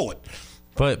 just roll it.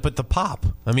 But the pop,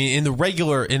 I mean, in the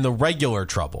regular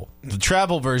trouble, the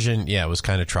travel version, it was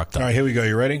kind of trucked up. All right, here we go.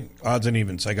 You ready? Odds and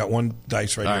evens. I got one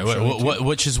dice right here. All right,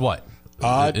 which is what?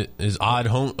 Odd is odd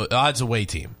home. Odd's away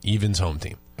team. Evens home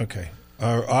team. Okay.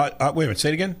 Wait a minute. Say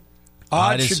it again.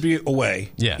 Odd should be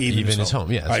away. Yeah. Even is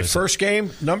home. Yeah. All right. First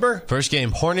game number. First game.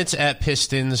 Hornets at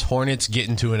Pistons. Hornets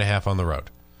getting 2.5 on the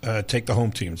road. Take the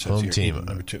home team. Home team.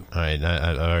 Number 2. All right.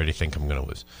 I already think I'm going to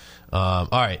lose. All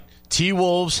right.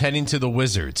 T-Wolves heading to the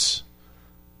Wizards.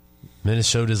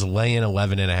 Minnesota's laying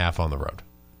 11.5 on the road.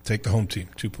 Take the home team.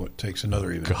 2 point. Takes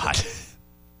another even. God.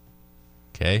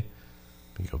 Okay.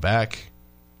 We go back.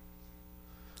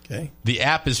 Okay. The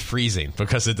app is freezing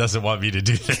because it doesn't want me to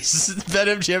do this.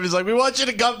 BetMGM is like, we want you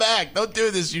to come back. Don't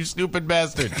do this, you stupid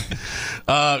bastard.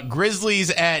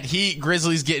 Grizzlies at Heat.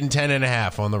 Grizzlies getting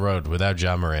 10.5 on the road without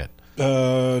Ja Morant.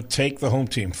 Take the home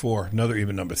team. 4. Another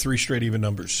even number. 3 straight even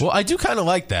numbers. Well, I do kind of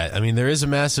like that. I mean, there is a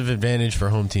massive advantage for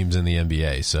home teams in the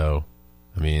NBA. So,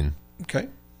 I mean. Okay.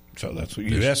 So that's what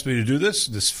you asked me to do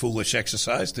this foolish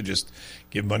exercise to just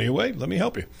give money away. Let me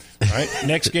help you. All right.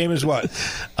 Next game is what?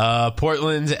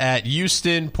 Portland at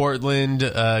Houston. Portland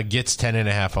gets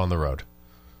 10.5 on the road.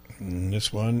 And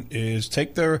this one is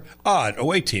take their odd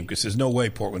away team because there's no way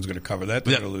Portland's going to cover that.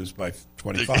 They're going to lose by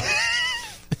 25.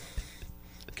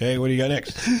 Okay, what do you got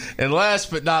next? And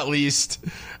last but not least,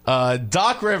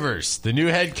 Doc Rivers, the new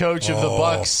head coach of the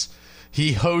Bucks.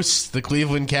 He hosts the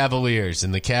Cleveland Cavaliers,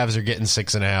 and the Cavs are getting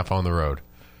 6.5 on the road.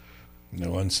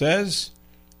 No one says.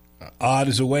 Odd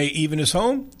is away, even is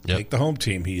home. Yep. Take the home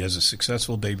team. He has a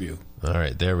successful debut. All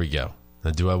right, there we go.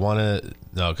 Now, do I want to?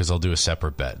 No, because I'll do a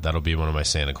separate bet. That'll be one of my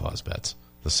Santa Claus bets.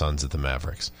 The Suns at the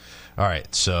Mavericks. All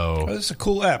right, so. Oh, this is a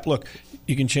cool app. Look,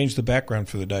 you can change the background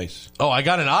for the dice. Oh, I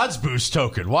got an odds boost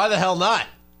token. Why the hell not?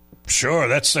 Sure,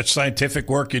 that's such scientific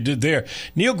work you did there.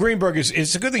 Neil Greenberg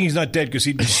it's a good thing he's not dead because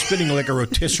he'd be spinning like a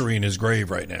rotisserie in his grave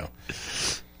right now.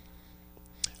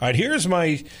 All right, here's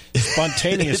my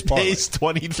spontaneous parlay. It pays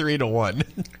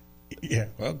 23-1. Yeah,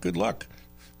 well, good luck.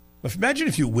 Imagine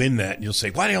if you win that and you'll say,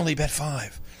 why did I only bet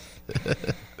 5?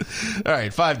 All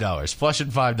right, $5. Flushing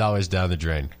 $5 down the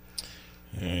drain.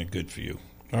 Good for you.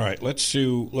 All right, let's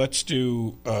do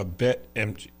BetMGM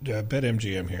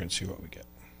here and see what we get.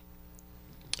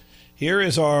 Here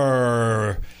is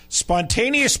our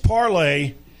spontaneous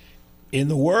parlay in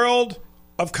the world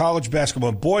of college basketball.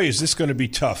 And boy, is this going to be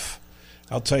tough.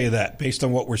 I'll tell you that, based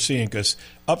on what we're seeing, because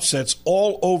upsets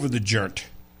all over the joint.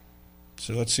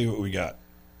 So let's see what we got.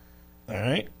 All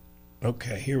right.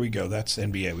 Okay, here we go. That's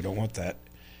NBA. We don't want that.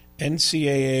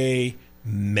 NCAA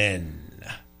men.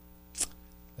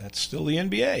 That's still the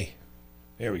NBA.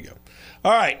 There we go.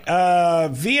 All right.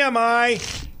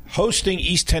 VMI hosting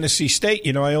East Tennessee State.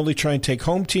 You know, I only try and take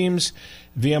home teams.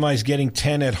 VMI's getting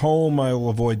 10 at home. I will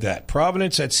avoid that.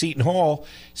 Providence at Seton Hall.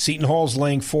 Seton Hall's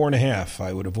laying 4.5.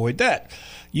 I would avoid that.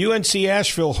 UNC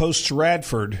Asheville hosts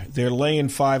Radford. They're laying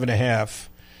 5.5.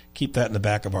 Keep that in the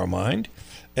back of our mind.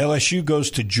 LSU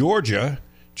goes to Georgia.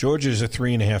 Georgia's a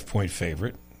 3.5-point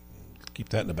favorite. Keep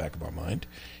that in the back of our mind.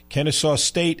 Kennesaw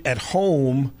State at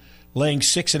home, laying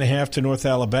 6.5 to North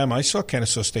Alabama. I saw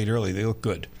Kennesaw State early. They look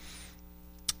good.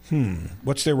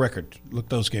 What's their record? Look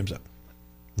those games up.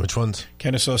 Which ones?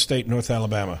 Kennesaw State, North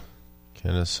Alabama.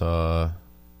 Kennesaw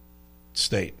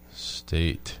State.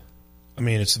 I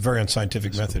mean, it's a very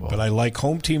unscientific method, but I like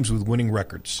home teams with winning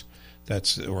records.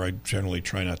 That's where I generally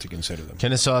try not to consider them.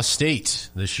 Kennesaw State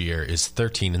this year is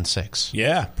 13-6.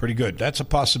 Yeah, pretty good. That's a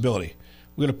possibility.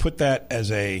 We're going to put that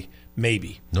as a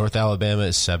maybe. North Alabama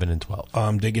is 7-12.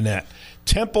 I'm digging that.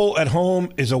 Temple at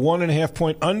home is a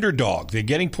 1.5-point underdog. They're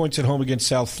getting points at home against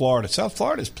South Florida. South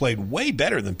Florida's played way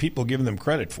better than people give them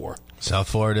credit for. South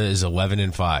Florida is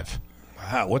 11-5.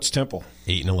 Wow, what's Temple?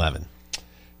 8-11.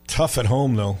 Tough at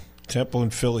home, though. Temple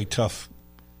and Philly, tough.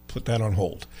 Put that on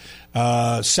hold.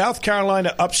 South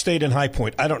Carolina, Upstate, and High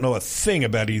Point. I don't know a thing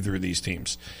about either of these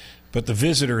teams, but the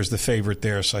visitor is the favorite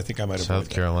there, so I think I might have South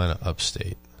Carolina,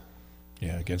 Upstate.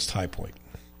 Yeah, against High Point.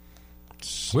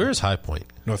 Where is High Point?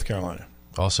 North Carolina.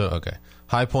 Also, okay.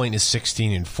 High Point is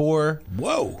 16-4.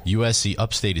 Whoa. USC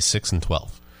Upstate is 6-12.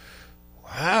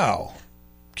 Wow.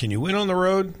 Can you win on the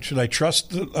road? Should I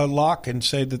trust a lock and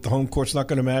say that the home court's not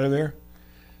going to matter there?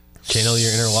 Channel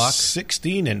your inner lock.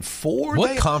 16-4.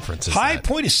 What conference is High that?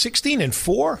 Point is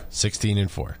 16-4.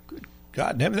 16-4. Good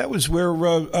God damn, that was where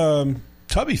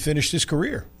Tubby finished his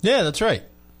career. Yeah, that's right.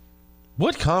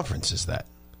 What conference is that?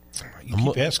 You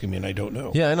keep asking me, and I don't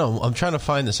know. Yeah, I know. I'm trying to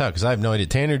find this out because I have no idea.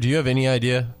 Tanner, do you have any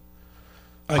idea?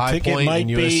 I think it might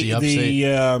be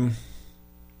the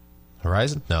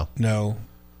Horizon? No. No.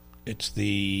 It's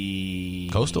the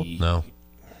Coastal? No.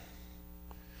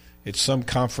 It's some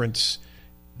conference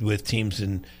with teams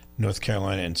in North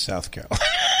Carolina and South Carolina.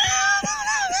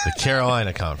 The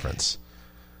Carolina Conference.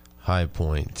 High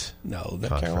Point. No, the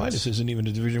Carolinas isn't even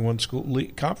a Division I school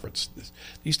league conference.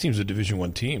 These teams are Division I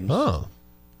teams. Oh.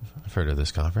 I've heard of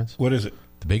this conference. What is it?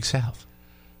 The Big South.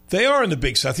 They are in the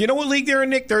Big South. You know what league they're in,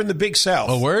 Nick? They're in the Big South.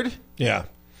 A word? Yeah.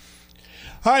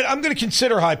 All right, I'm going to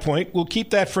consider High Point. We'll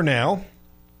keep that for now.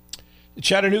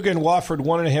 Chattanooga and Wofford,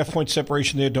 1.5-point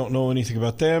separation there. Don't know anything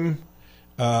about them.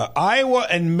 Iowa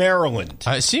and Maryland.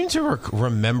 I seem to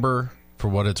remember, for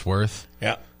what it's worth.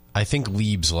 Yeah. I think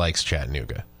Leibs likes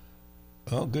Chattanooga.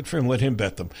 Well, good for him. Let him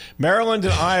bet them. Maryland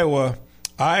and Iowa.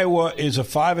 Iowa is a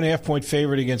 5.5-point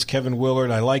favorite against Kevin Willard.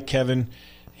 I like Kevin.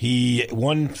 He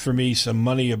won for me some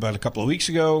money about a couple of weeks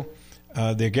ago.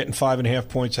 They're getting 5.5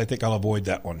 points. I think I'll avoid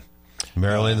that one.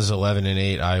 Maryland is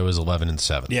 11-8. Iowa's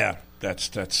 11-7. Yeah,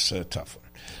 that's a tough one.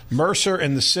 Mercer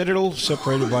and the Citadel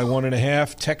separated by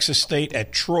 1.5. Texas State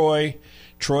at Troy.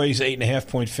 Troy's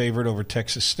 8.5-point favorite over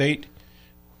Texas State.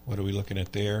 What are we looking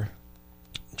at there?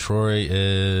 Troy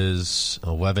is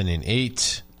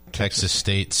 11-8. Texas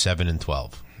State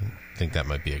 7-12. I think that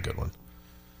might be a good one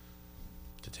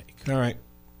to take. All right.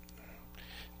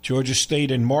 Georgia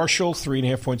State and Marshall,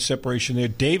 3.5-point separation there.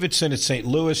 Davidson at St.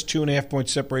 Louis, 2.5-point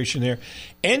separation there.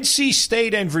 NC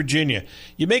State and Virginia.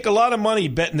 You make a lot of money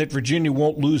betting that Virginia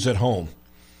won't lose at home.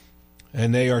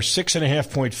 And they are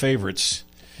 6.5-point favorites.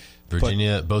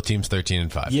 Virginia, both teams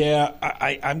 13-5. Yeah,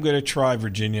 I'm going to try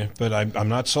Virginia, but I'm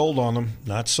not sold on them.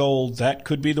 Not sold. That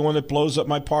could be the one that blows up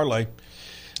my parlay.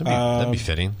 That'd be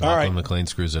fitting. All right. McLean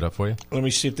screws it up for you. Let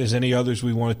me see if there's any others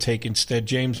we want to take instead.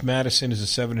 James Madison is a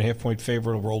 7.5-point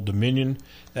favorite over Old Dominion.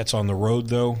 That's on the road,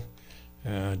 though.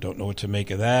 Don't know what to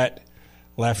make of that.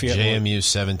 Lafayette. JMU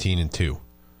 17-2.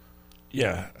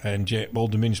 Yeah, and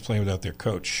Old Dominion's playing without their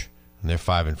coach. And they're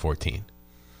 5-14.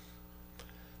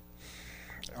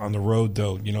 On the road,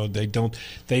 though, they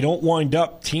don't wind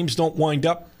up. Teams don't wind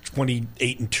up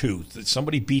 28-2.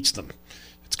 Somebody beats them.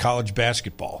 It's college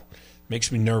basketball.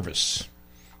 Makes me nervous.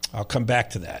 I'll come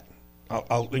back to that.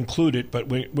 I'll include it, but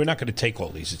we're not going to take all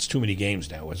these. It's too many games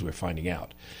now, as we're finding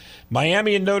out.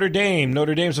 Miami and Notre Dame.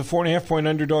 Notre Dame's a 4.5-point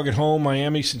underdog at home.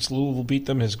 Miami, since Louisville beat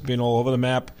them, has been all over the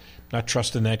map. Not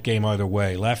trusting that game either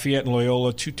way. Lafayette and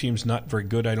Loyola, two teams not very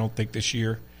good, I don't think, this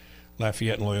year.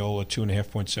 Lafayette and Loyola,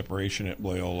 2.5-point separation at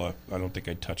Loyola. I don't think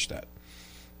I'd touch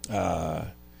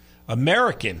that.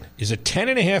 American is a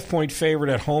 10.5-point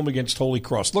favorite at home against Holy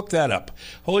Cross. Look that up.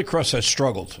 Holy Cross has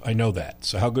struggled. I know that.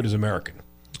 So how good is American?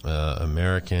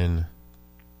 American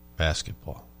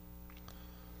basketball.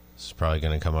 This is probably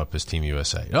going to come up as Team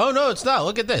USA. Oh, no, it's not.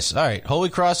 Look at this. All right. Holy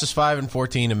Cross is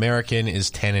 5-14. American is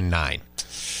 10-9.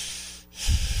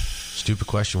 Stupid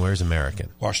question. Where's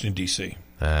American? Washington, D.C.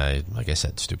 Like I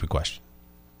said, stupid question.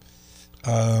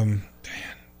 Man.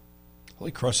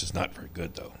 Holy Cross is not very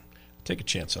good, though. Take a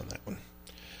chance on that one.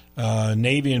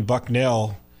 Navy and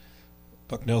Bucknell.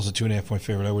 Bucknell's a 2.5-point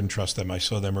favorite. I wouldn't trust them. I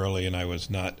saw them early, and I was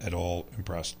not at all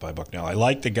impressed by Bucknell. I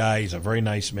like the guy. He's a very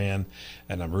nice man,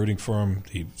 and I'm rooting for him.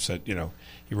 He said,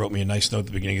 he wrote me a nice note at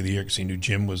the beginning of the year because he knew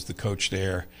Jim was the coach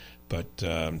there. But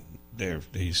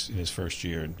he's in his first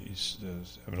year, and he's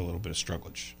having a little bit of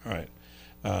strugglage. All right.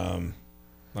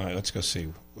 All right, let's go see.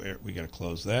 We got to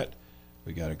close that.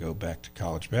 We got to go back to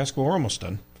college basketball. We're almost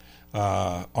done.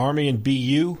 Army and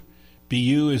BU.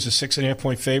 BU is a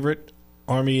 6.5-point favorite.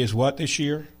 Army is what this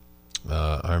year?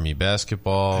 Army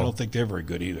basketball. I don't think they're very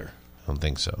good either. I don't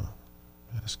think so.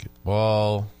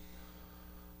 Basketball.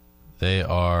 They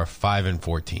are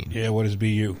 5-14. Yeah, what is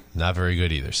BU? Not very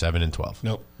good either. 7-12.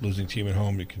 Nope. Losing team at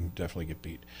home, you can definitely get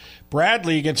beat.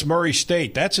 Bradley against Murray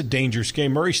State. That's a dangerous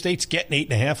game. Murray State's getting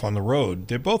 8.5 on the road.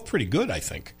 They're both pretty good, I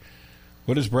think.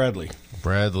 What is Bradley?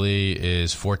 Bradley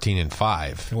is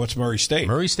 14-5. And what's Murray State?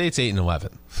 Murray State's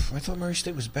 8-11. I thought Murray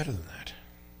State was better than that.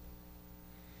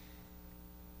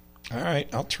 All right,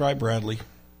 I'll try Bradley.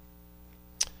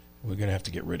 We're going to have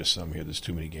to get rid of some here. There's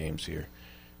too many games here.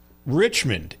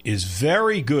 Richmond is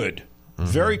very good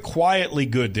Very quietly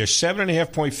good. They're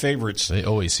 7.5-point favorites. They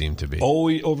always seem to be.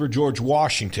 Always over George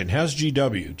Washington. How's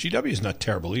GW? GW is not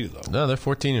terrible either, though. No, they're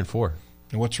 14-4.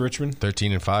 And what's Richmond?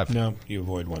 13-5. No, you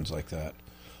avoid ones like that.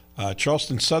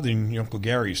 Charleston Southern, your Uncle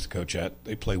Gary used to coach at.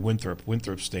 They play Winthrop.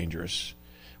 Winthrop's dangerous.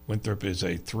 Winthrop is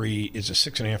a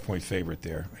 6.5-point favorite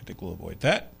there. I think we'll avoid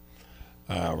that.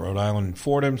 Rhode Island and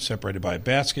Fordham separated by a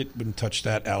basket. Wouldn't touch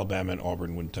that. Alabama and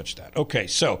Auburn wouldn't touch that. Okay,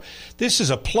 so this is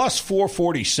a plus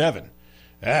 447.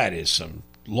 That is some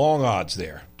long odds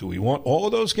there. Do we want all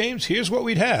of those games? Here's what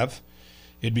we'd have.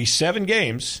 It'd be 7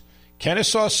 games.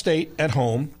 Kennesaw State at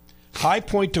home. High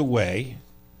Point away.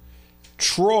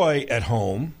 Troy at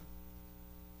home.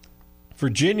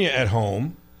 Virginia at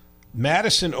home.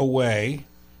 Madison away.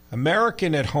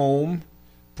 American at home.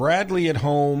 Bradley at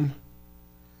home.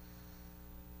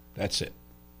 That's it.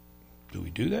 Do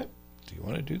we do that? Do you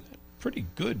want to do that? Pretty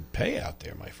good payout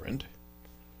there, my friend.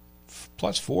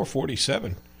 Plus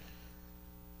 447.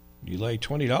 You lay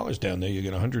 $20 down there, you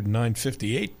get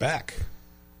 $109.58 back.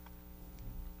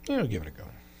 I'll give it a go.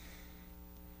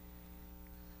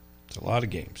 It's a lot of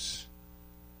games.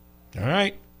 All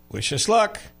right. Wish us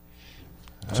luck.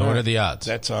 So what are the odds?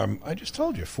 That's I just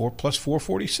told you, 4 plus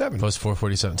 447. Plus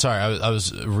 447. Sorry, I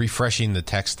was refreshing the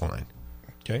text line.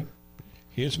 Okay.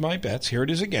 Here's my bets. Here it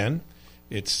is again.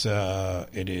 It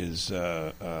is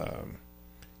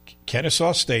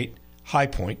Kennesaw State, High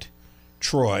Point,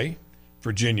 Troy,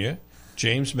 Virginia,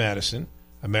 James Madison,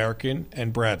 American,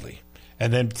 and Bradley.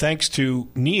 And then thanks to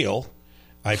Neil,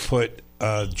 I put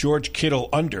George Kittle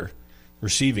under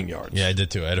receiving yards. Yeah, I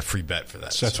did too. I had a free bet for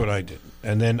that. So that's what I did.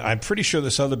 And then I'm pretty sure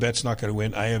this other bet's not going to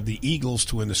win. I have the Eagles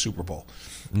to win the Super Bowl.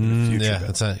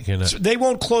 That's not So they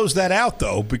won't close that out,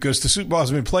 though, because the Super Bowl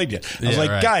hasn't been played yet. I was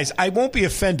guys, I won't be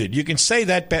offended. You can say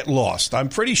that bet lost. I'm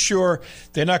pretty sure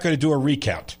they're not going to do a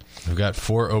recount. I've got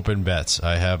 4 open bets.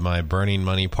 I have my burning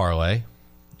money parlay.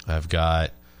 I've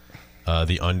got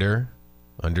the under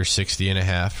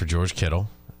 60.5 for George Kittle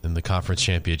in the conference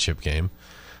championship game.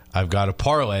 I've got a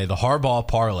parlay, the Harbaugh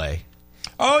parlay.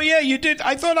 Oh, yeah, you did.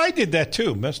 I thought I did that,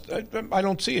 too. I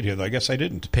don't see it here, though. I guess I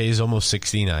didn't. Pays almost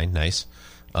 69. Nice.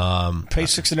 Pay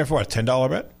 69 for what, $10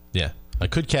 bet? Yeah. I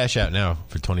could cash out now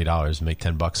for $20 and make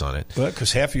 $10 on it. But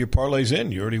because half of your parlay's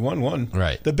in, you already won one.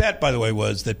 Right. The bet, by the way,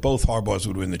 was that both Harbaughs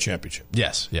would win the championship.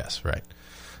 Yes, right.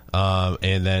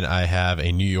 And then I have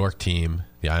a New York team,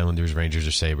 the Islanders, Rangers,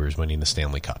 or Sabres, winning the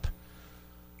Stanley Cup.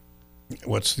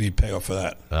 What's the payoff for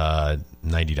that?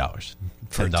 $90.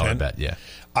 For $10 bet, yeah.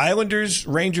 Islanders,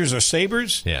 Rangers, or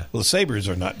Sabres? Yeah. Well, the Sabres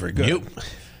are not very good. Nope.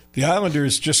 The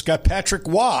Islanders just got Patrick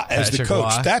Waugh as the coach.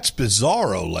 Waugh. That's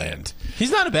bizarro land.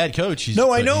 He's not a bad coach.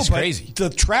 I know, he's but crazy. The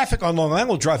traffic on Long Island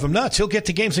will drive him nuts. He'll get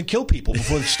to games and kill people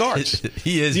before it starts.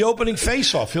 He is. The opening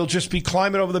face-off, he'll just be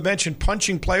climbing over the bench and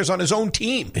punching players on his own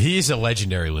team. He's a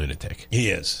legendary lunatic. He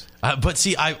is. But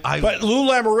see, But Lou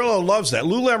Lamoriello loves that.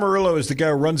 Lou Lamoriello is the guy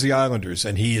who runs the Islanders,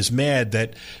 and he is mad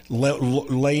that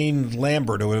Lane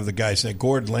Lambert, or whatever the guy's name,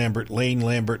 Gord Lambert,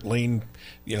 Lane,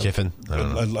 Kiffin, I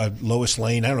don't know. Lois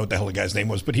Lane, I don't know what the hell the guy's name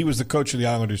was, but he was the coach of the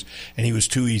Islanders, and he was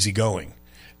too easygoing,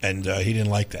 and he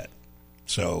didn't like that.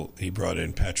 So he brought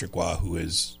in Patrick Waugh, who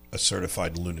is a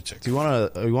certified lunatic. Do you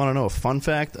want to know a fun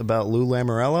fact about Lou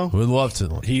Lamoriello? We'd love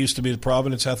to. He used to be the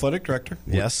Providence athletic director.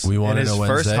 Yes. We want to know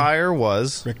Wednesday. His first hire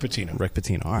was Rick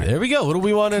Pitino. All right. There we go. What do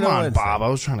we want to know? Come on, Wednesday? Bob. I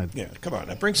was trying to. Yeah, come on.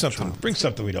 Now bring something. Bring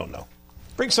something we don't know.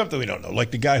 Bring something we don't know.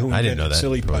 Like the guy who I didn't know invented that,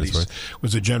 Silly for what it's Putties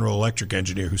was a General Electric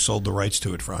engineer who sold the rights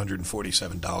to it for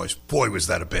 $147. Boy, was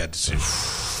that a bad decision.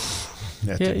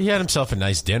 He had himself a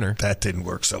nice dinner. That didn't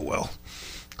work so well.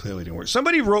 Clearly didn't work.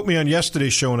 Somebody wrote me on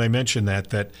yesterday's show, and I mentioned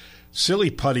that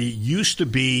Silly Putty used to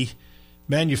be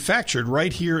manufactured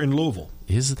right here in Louisville.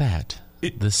 Is that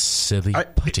the Silly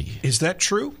Putty? Is that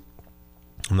true?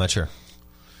 I'm not sure.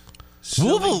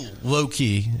 Louisville,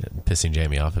 low-key, pissing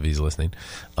Jamie off if he's listening,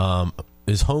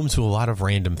 is home to a lot of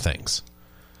random things.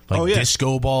 Like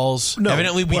disco balls. No,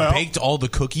 evidently, we baked all the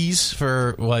cookies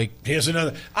for, Here's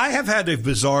another. I have had a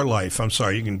bizarre life. I'm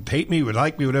sorry. You can hate me,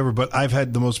 like me, whatever, but I've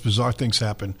had the most bizarre things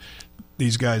happen.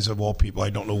 These guys, of all people, I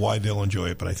don't know why they'll enjoy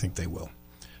it, but I think they will.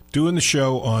 Doing the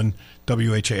show on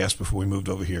WHAS before we moved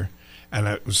over here, and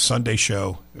it was a Sunday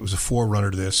show. It was a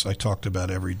forerunner to this. I talked about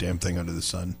every damn thing under the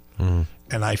sun. Mm-hmm.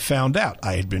 And I found out.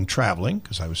 I had been traveling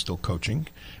because I was still coaching,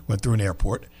 went through an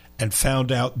airport, and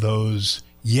found out those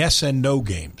yes and no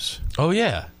games. Oh,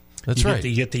 yeah. That's right.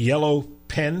 You get the yellow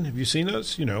pen. Have you seen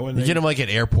those? And you get them at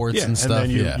airports and stuff.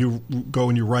 And then you go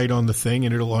and you write on the thing,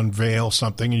 and it'll unveil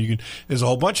something. And there's a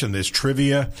whole bunch of them. There's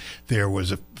trivia. There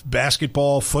was a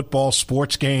basketball, football,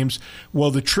 sports games.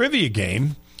 Well, the trivia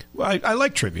game Well, I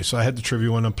like trivia, so I had the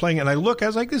trivia when I'm playing, and I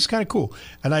was like, this is kind of cool.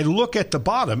 And I look at the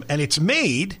bottom, and it's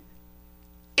made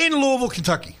in Louisville,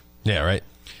 Kentucky. Yeah, right.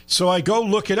 So I go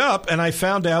look it up, and I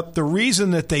found out the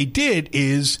reason that they did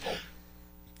is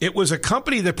it was a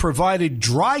company that provided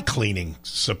dry cleaning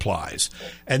supplies.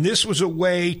 And this was a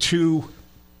way to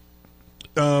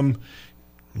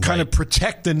kind of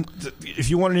protect, if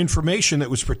you wanted information that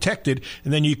was protected,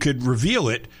 and then you could reveal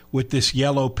it with this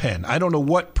yellow pen. I don't know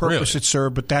what purpose it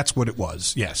served, but that's what it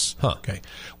was. Yes. Huh. Okay.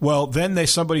 Well, then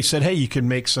somebody said, hey, you can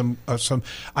make some.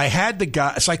 I had the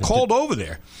guy, so I called over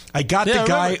there. I got the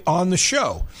guy on the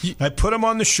show. I put him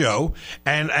on the show,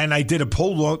 and I did a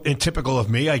poll. And typical of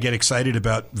me, I get excited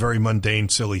about very mundane,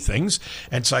 silly things,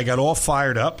 and so I got all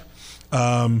fired up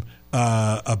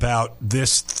about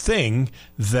this thing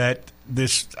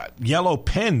this yellow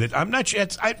pen that I'm not sure.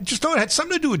 I just thought it had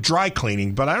something to do with dry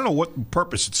cleaning, but I don't know what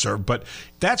purpose it served. But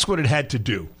that's what it had to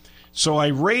do. So I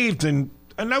raved, and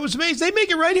I was amazed. They make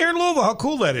it right here in Louisville. How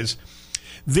cool that is.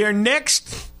 Their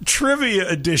next trivia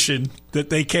edition that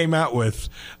they came out with,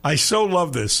 I so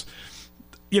love this.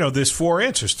 There's 4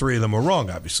 answers. 3 of them are wrong,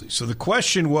 obviously. So the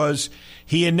question was,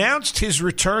 he announced his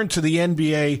return to the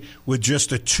NBA with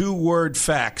just a 2-word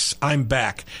fax, I'm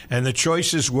back. And the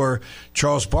choices were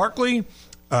Charles Barkley,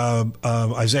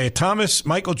 Isaiah Thomas,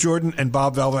 Michael Jordan, and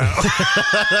Bob Valvano.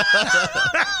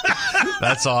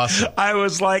 That's awesome. I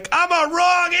was like, I'm a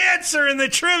wrong answer in the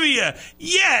trivia.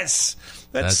 Yes.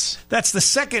 That's the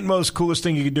second most coolest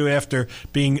thing you could do after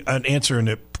being an answer in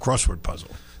a crossword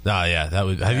puzzle. Oh, yeah.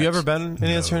 Have you ever been an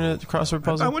answer in a crossword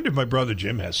puzzle? I wonder if my brother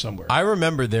Jim has somewhere. I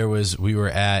remember we were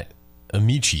at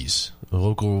Amici's, a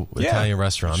local Italian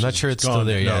restaurant. I'm not sure it's still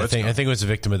there yet. I think it was a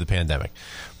victim of the pandemic.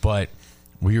 But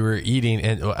we were eating,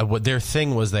 and what their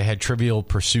thing was, they had Trivial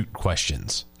Pursuit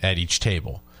questions at each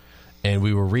table. And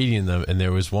we were reading them, and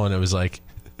there was one that was like,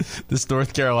 this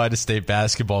North Carolina State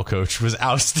basketball coach was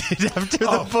ousted after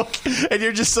the book, and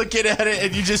you're just looking at it,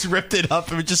 and you just ripped it up,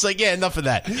 and we're just like, yeah, enough of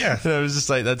that. Yeah. And I was just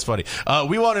like, that's funny.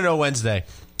 We want to know Wednesday.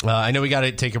 I know we got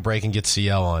to take a break and get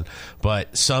CL on,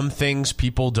 but some things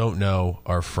people don't know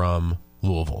are from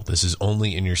Louisville. This is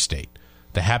only in your state.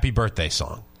 The Happy Birthday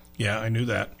song. Yeah, I knew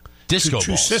that. Disco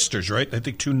two balls. sisters, right? I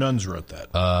think 2 nuns wrote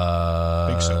that. I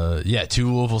think so. Yeah,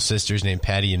 2 Louisville sisters named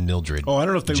Patty and Mildred. Oh, I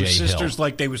don't know if they were sisters Hill.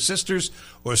 like they were sisters,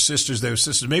 or sisters they were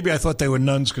sisters. Maybe I thought they were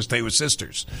nuns because they were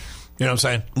sisters. You know what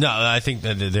I'm saying? No, I think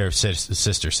that they're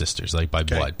sisters, like by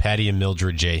blood. Patty and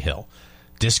Mildred J. Hill.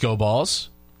 Disco balls.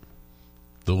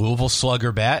 The Louisville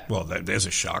Slugger bat. Well, there's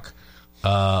a shock.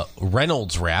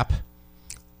 Reynolds wrap.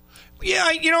 Yeah,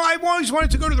 I've always wanted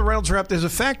to go to the Reynolds Wrap. There's a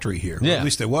factory here. Yeah. Or at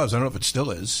least there was. I don't know if it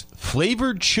still is.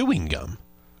 Flavored chewing gum.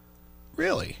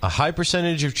 Really? A high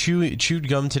percentage of chewed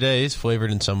gum today is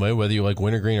flavored in some way, whether you like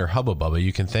wintergreen or Hubba Bubba.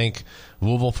 You can thank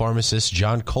Louisville pharmacist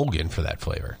John Colgan for that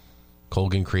flavor.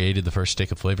 Colgan created the first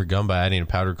stick of flavored gum by adding a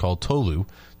powder called Tolu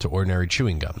to ordinary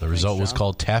chewing gum. The result was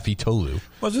called Taffy Tolu.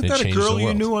 Wasn't that a girl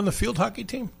you knew on the field hockey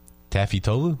team? Taffy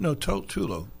Tolu? No,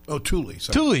 Tulu. Oh, Thule.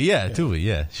 Thule, yeah. Thule,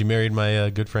 yeah. She married my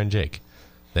good friend Jake.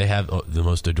 They have the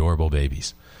most adorable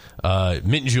babies.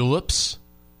 Mint Juleps,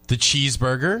 the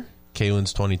Cheeseburger,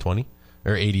 Kalen's 2020,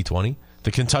 or 80-20,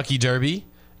 the Kentucky Derby,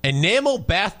 enamel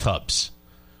bathtubs.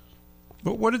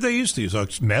 But what did they use to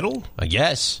use? Metal? I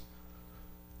guess.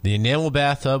 The enamel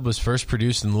bathtub was first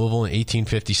produced in Louisville in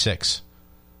 1856.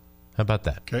 How about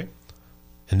that? Okay.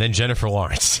 And then Jennifer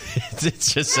Lawrence. It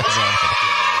just says on it.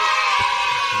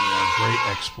 Great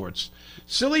exports.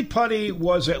 Silly Putty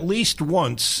was at least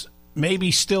once,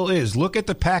 maybe still is. Look at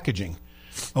the packaging.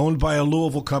 Owned by a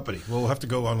Louisville company. We'll have to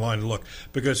go online and look.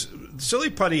 Because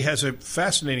Silly Putty has a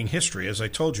fascinating history. As I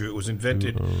told you, it was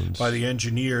invented by the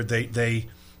engineer. They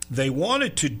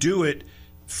wanted to do it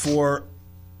for...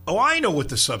 Oh, I know what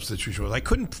the substitution was. I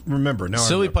couldn't remember. Now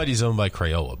Silly Putty's owned by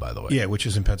Crayola, by the way. Yeah, which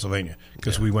is in Pennsylvania,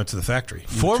 because we went to the factory.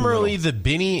 Formerly the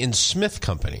Binney and Smith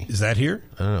Company. Is that here?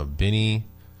 I don't know. Binney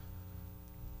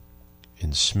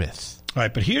and Smith. All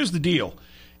right, but here's the deal.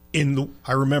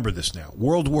 I remember this now.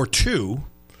 World War II,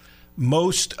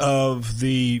 most of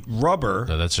the rubber...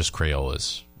 No, that's just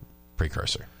Crayola's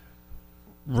precursor.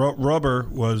 Rubber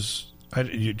was...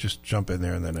 you just jump in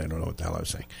there, and then I don't know what the hell I was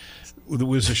saying. There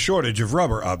was a shortage of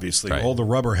rubber, obviously. Right. All the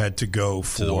rubber had to go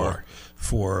for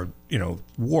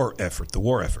war effort, the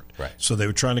war effort. Right. So they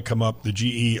were trying to come up, the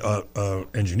GE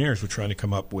engineers were trying to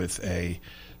come up with a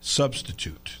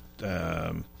substitute.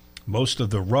 Most of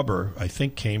the rubber, I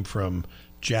think, came from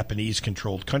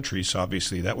Japanese-controlled countries, so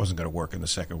obviously that wasn't going to work in the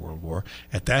Second World War.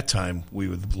 At that time, we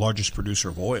were the largest producer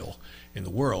of oil in the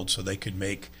world, so they could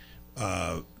make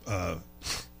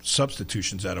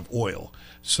substitutions out of oil.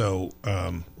 So,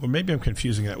 or maybe I'm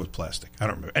confusing that with plastic. I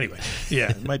don't remember. Anyway,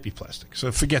 yeah, it might be plastic.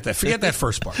 So forget that. Forget that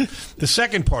first part. The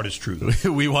second part is true.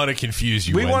 We want to confuse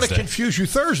you. We want to confuse you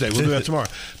Thursday. We'll do that tomorrow.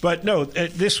 But no,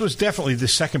 this was definitely the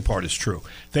second part is true.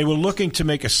 They were looking to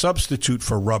make a substitute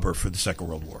for rubber for the Second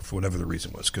World War, for whatever the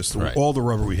reason was, because all the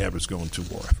rubber we had was going to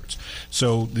war efforts.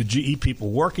 So the GE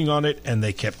people working on it, and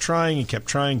they kept trying and kept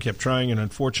trying, and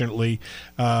unfortunately,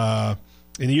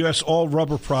 in the U.S., all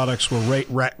rubber products were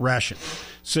rationed.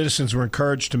 Citizens were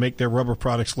encouraged to make their rubber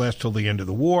products last till the end of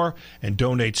the war and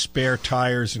donate spare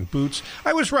tires and boots.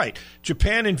 I was right.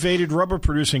 Japan invaded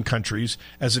rubber-producing countries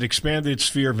as it expanded its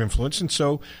sphere of influence, and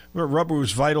so rubber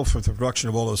was vital for the production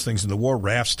of all those things in the war,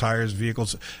 rafts, tires,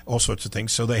 vehicles, all sorts of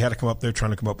things. So they had to come up there trying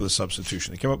to come up with a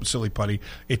substitution. They came up with silly putty.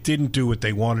 It didn't do what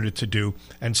they wanted it to do,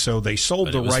 and so they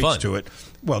sold the rights to it.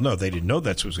 Well, no, they didn't know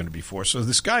that's what it was going to be for. So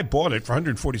this guy bought it for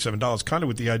 $147, kind of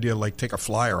with the idea like take a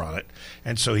flyer on it.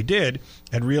 And so he did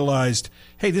and realized,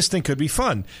 hey, this thing could be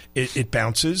fun. It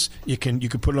bounces. You can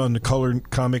put it on the color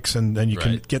comics, and then you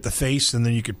can get the face, and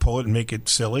then you could pull it and make it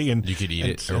silly. And you could eat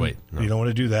it. Or wait, no. You don't want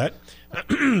to do that.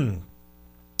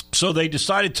 So they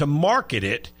decided to market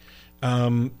it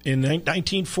in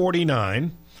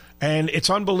 1949, and it's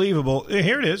unbelievable.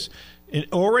 Here it is.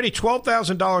 Already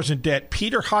 $12,000 in debt,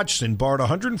 Peter Hodgson borrowed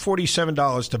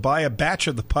 $147 to buy a batch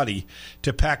of the putty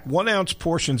to pack 1-ounce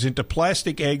portions into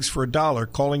plastic eggs for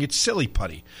 $1, calling it silly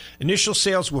putty. Initial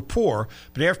sales were poor,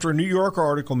 but after a New Yorker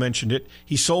article mentioned it,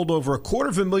 he sold over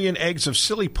 250,000 eggs of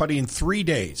silly putty in 3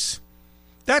 days.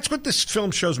 That's what this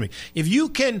film shows me. If you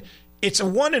can, it's a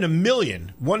 1 in a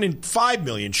million, 1 in 5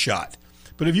 million shot.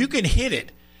 But if you can hit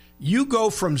it, you go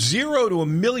from 0 to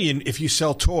 1 million if you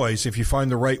sell toys, if you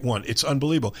find the right one. It's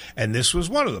unbelievable. And this was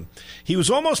one of them. He was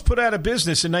almost put out of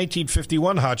business in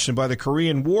 1951, Hodgson, by the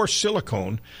Korean War.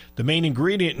 Silicone, the main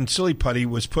ingredient in silly putty,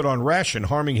 was put on ration,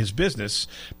 harming his business.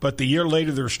 But the year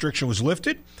later, the restriction was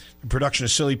lifted. The production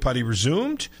of silly putty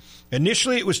resumed.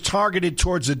 Initially, it was targeted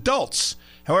towards adults.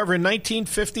 However, in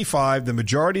 1955, the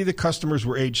majority of the customers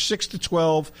were aged 6 to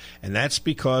 12, and that's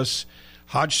because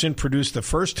Hodgson produced the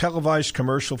first televised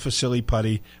commercial for silly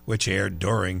putty, which aired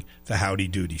during the Howdy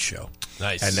Doody show.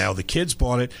 Nice. And now the kids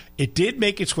bought it. It did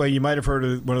make its way. You might have heard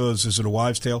of one of those, is it a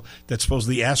wives' tale, that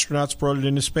supposedly astronauts brought it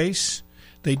into space?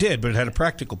 They did, but it had a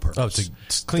practical purpose. Oh,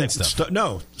 it's clean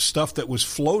stuff. Stuff that was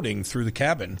floating through the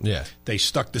cabin. Yeah. They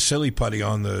stuck the silly putty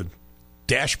on the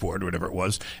dashboard or whatever it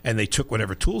was, and they took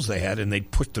whatever tools they had and they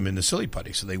put them in the silly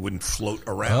putty so they wouldn't float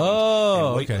around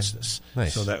in weightlessness. Okay.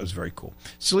 Nice. So that was very cool.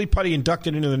 Silly putty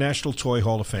inducted into the National Toy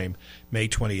Hall of Fame May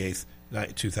 28th,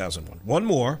 2001. One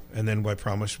more, and then I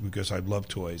promise, because I love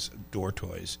toys, adore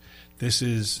toys. This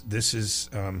is this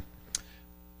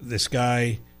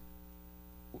guy.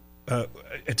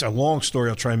 It's a long story.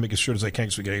 I'll try and make it as short as I can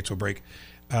because we got to get to a break.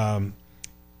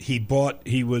 He bought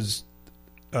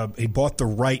the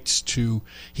rights to.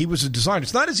 He was a designer.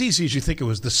 It's not as easy as you think it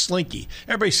was. The Slinky.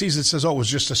 Everybody sees it and says, "Oh, it was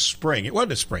just a spring." It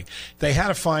wasn't a spring. They had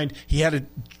to find. He had to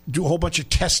do a whole bunch of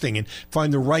testing and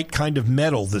find the right kind of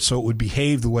metal so it would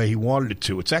behave the way he wanted it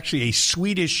to. It's actually a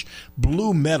Swedish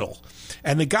blue metal.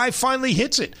 And the guy finally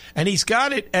hits it, and he's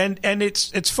got it, and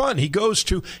it's fun. He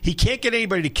can't get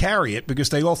anybody to carry it because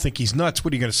they all think he's nuts.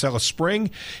 What, are you going to sell a spring?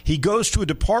 He goes to a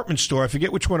department store. I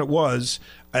forget which one it was.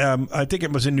 I think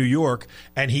it was in New York,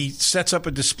 and he sets up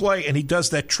a display, and he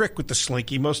does that trick with the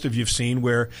Slinky most of you have seen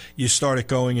where you start it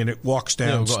going and it walks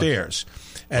downstairs.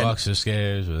 Walks the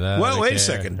stairs without Well, wait a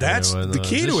second. That's the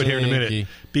key to it here in a minute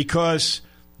because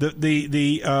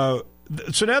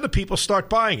so now the people start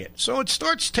buying it. So it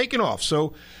starts taking off.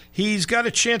 So he's got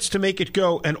a chance to make it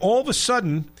go. And all of a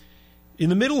sudden, in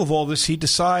the middle of all this, he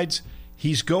decides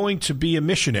he's going to be a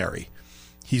missionary.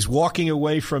 He's walking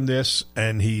away from this,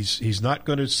 and he's not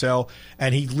going to sell.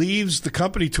 And he leaves the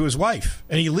company to his wife.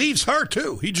 And he leaves her,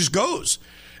 too. He just goes.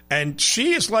 And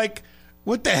she is like,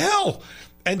 what the hell?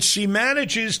 And she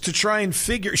manages to try and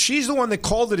figure. She's the one that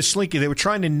called it a Slinky. They were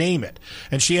trying to name it.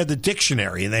 And she had the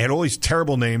dictionary, and they had all these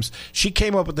terrible names. She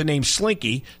came up with the name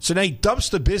Slinky. So now he dumps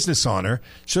the business on her.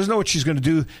 She doesn't know what she's going to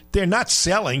do. They're not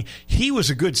selling. He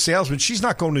was a good salesman. She's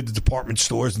not going to the department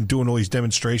stores and doing all these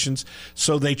demonstrations.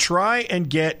 So they try and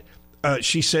get,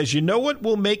 she says, you know what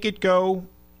will make it go?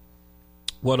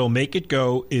 What'll make it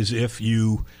go is if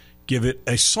you give it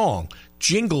a song.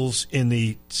 Jingles in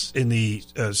the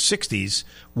 60s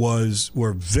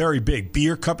were very big.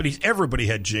 Beer companies, everybody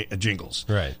had jingles.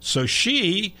 Right. So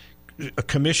she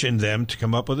commissioned them to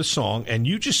come up with a song, and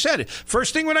you just said it.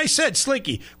 First thing when I said,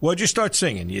 Slinky, what'd you start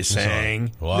singing? You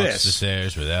sang Walks this. the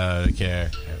stairs without a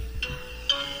care.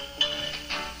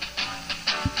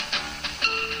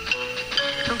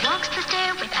 Who walks the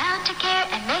stair without care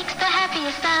and makes the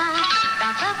happiest sound.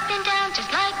 Bounce up and down just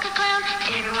like a clown.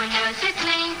 Everyone knows it's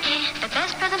Slinky, the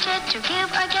best present yet to give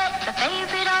or get, the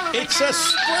favorite all over It's a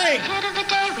spring. Hit of the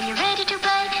day when you're ready to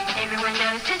play. Everyone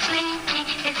knows it's Slinky,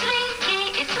 it's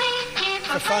Slinky, it's Slinky.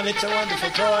 For fun, it's a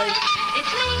wonderful toy. It's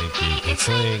Slinky, it's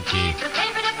Slinky, the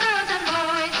favorite of girls and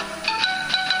boys.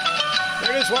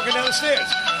 There it is, walking down the stairs.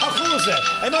 How cool is that?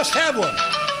 I must have one.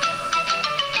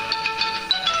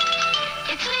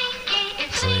 It's Slinky,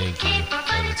 it's Slinky,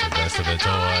 and it's the best of the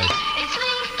toys. It's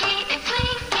Slinky, it's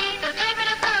Slinky, the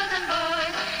favorite of girls and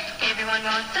boys. Everyone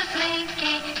wants a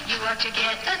Slinky, you ought to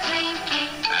get a Slinky.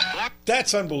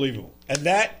 That's unbelievable. And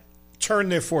that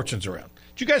turned their fortunes around.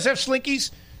 Did you guys have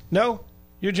Slinkies? No?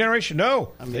 Your generation?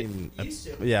 No. I mean,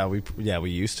 we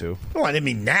used to. No, I didn't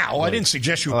mean now. I didn't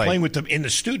suggest you were playing with them in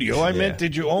the studio. I meant,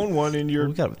 did you own one in your...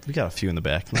 Well, we got a few in the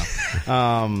back.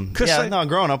 No,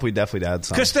 growing up, we definitely had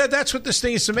some. Because that's what this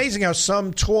thing is. It's amazing how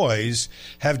some toys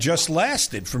have just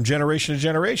lasted from generation to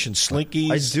generation.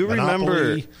 Slinkies, I do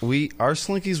Monopoly. remember our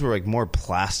Slinkies were like more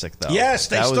plastic, though. Yes,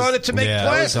 they started to make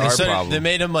plastic. That was our problem. They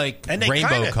made them like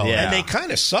rainbow color. And they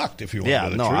kind of sucked, if you want to know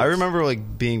the truth. I remember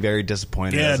like being very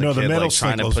disappointed as a kid, the metal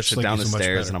like, trying to push it down the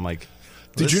stairs, and I'm like,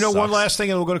 did you know one last thing,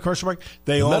 and we'll go to commercial break?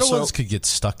 The metal ones could get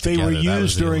stuck together. They were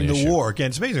used during the war.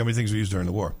 Again, it's amazing how many things were used during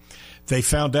the war. They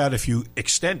found out if you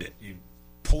extend it, you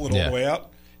pull it all the way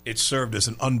out, it served as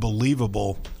an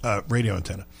unbelievable radio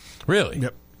antenna. Really?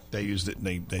 Yep. They used it, and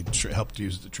they helped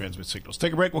use it to transmit signals.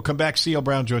 Take a break. We'll come back. C.L.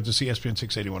 Brown joins us, ESPN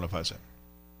 680 1057.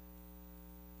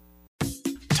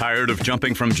 Tired of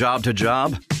jumping from job to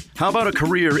job? How about a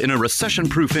career in a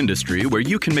recession-proof industry where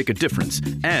you can make a difference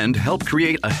and help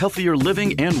create a healthier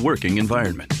living and working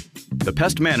environment? The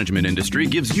pest management industry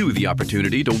gives you the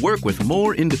opportunity to work with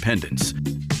more independence.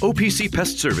 OPC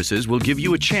Pest Services will give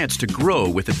you a chance to grow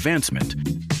with advancement.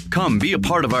 Come be a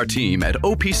part of our team at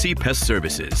OPC Pest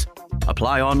Services.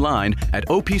 Apply online at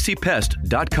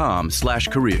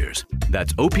opcpest.com/careers.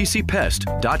 That's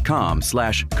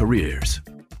opcpest.com/careers.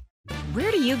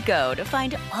 Where do you go to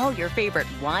find all your favorite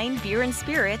wine, beer, and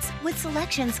spirits with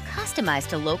selections customized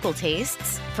to local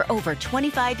tastes? For over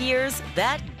 25 years,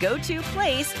 that go-to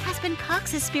place has been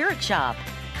Cox's Spirit Shop.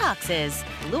 Cox's,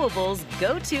 Louisville's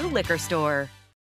go-to liquor store.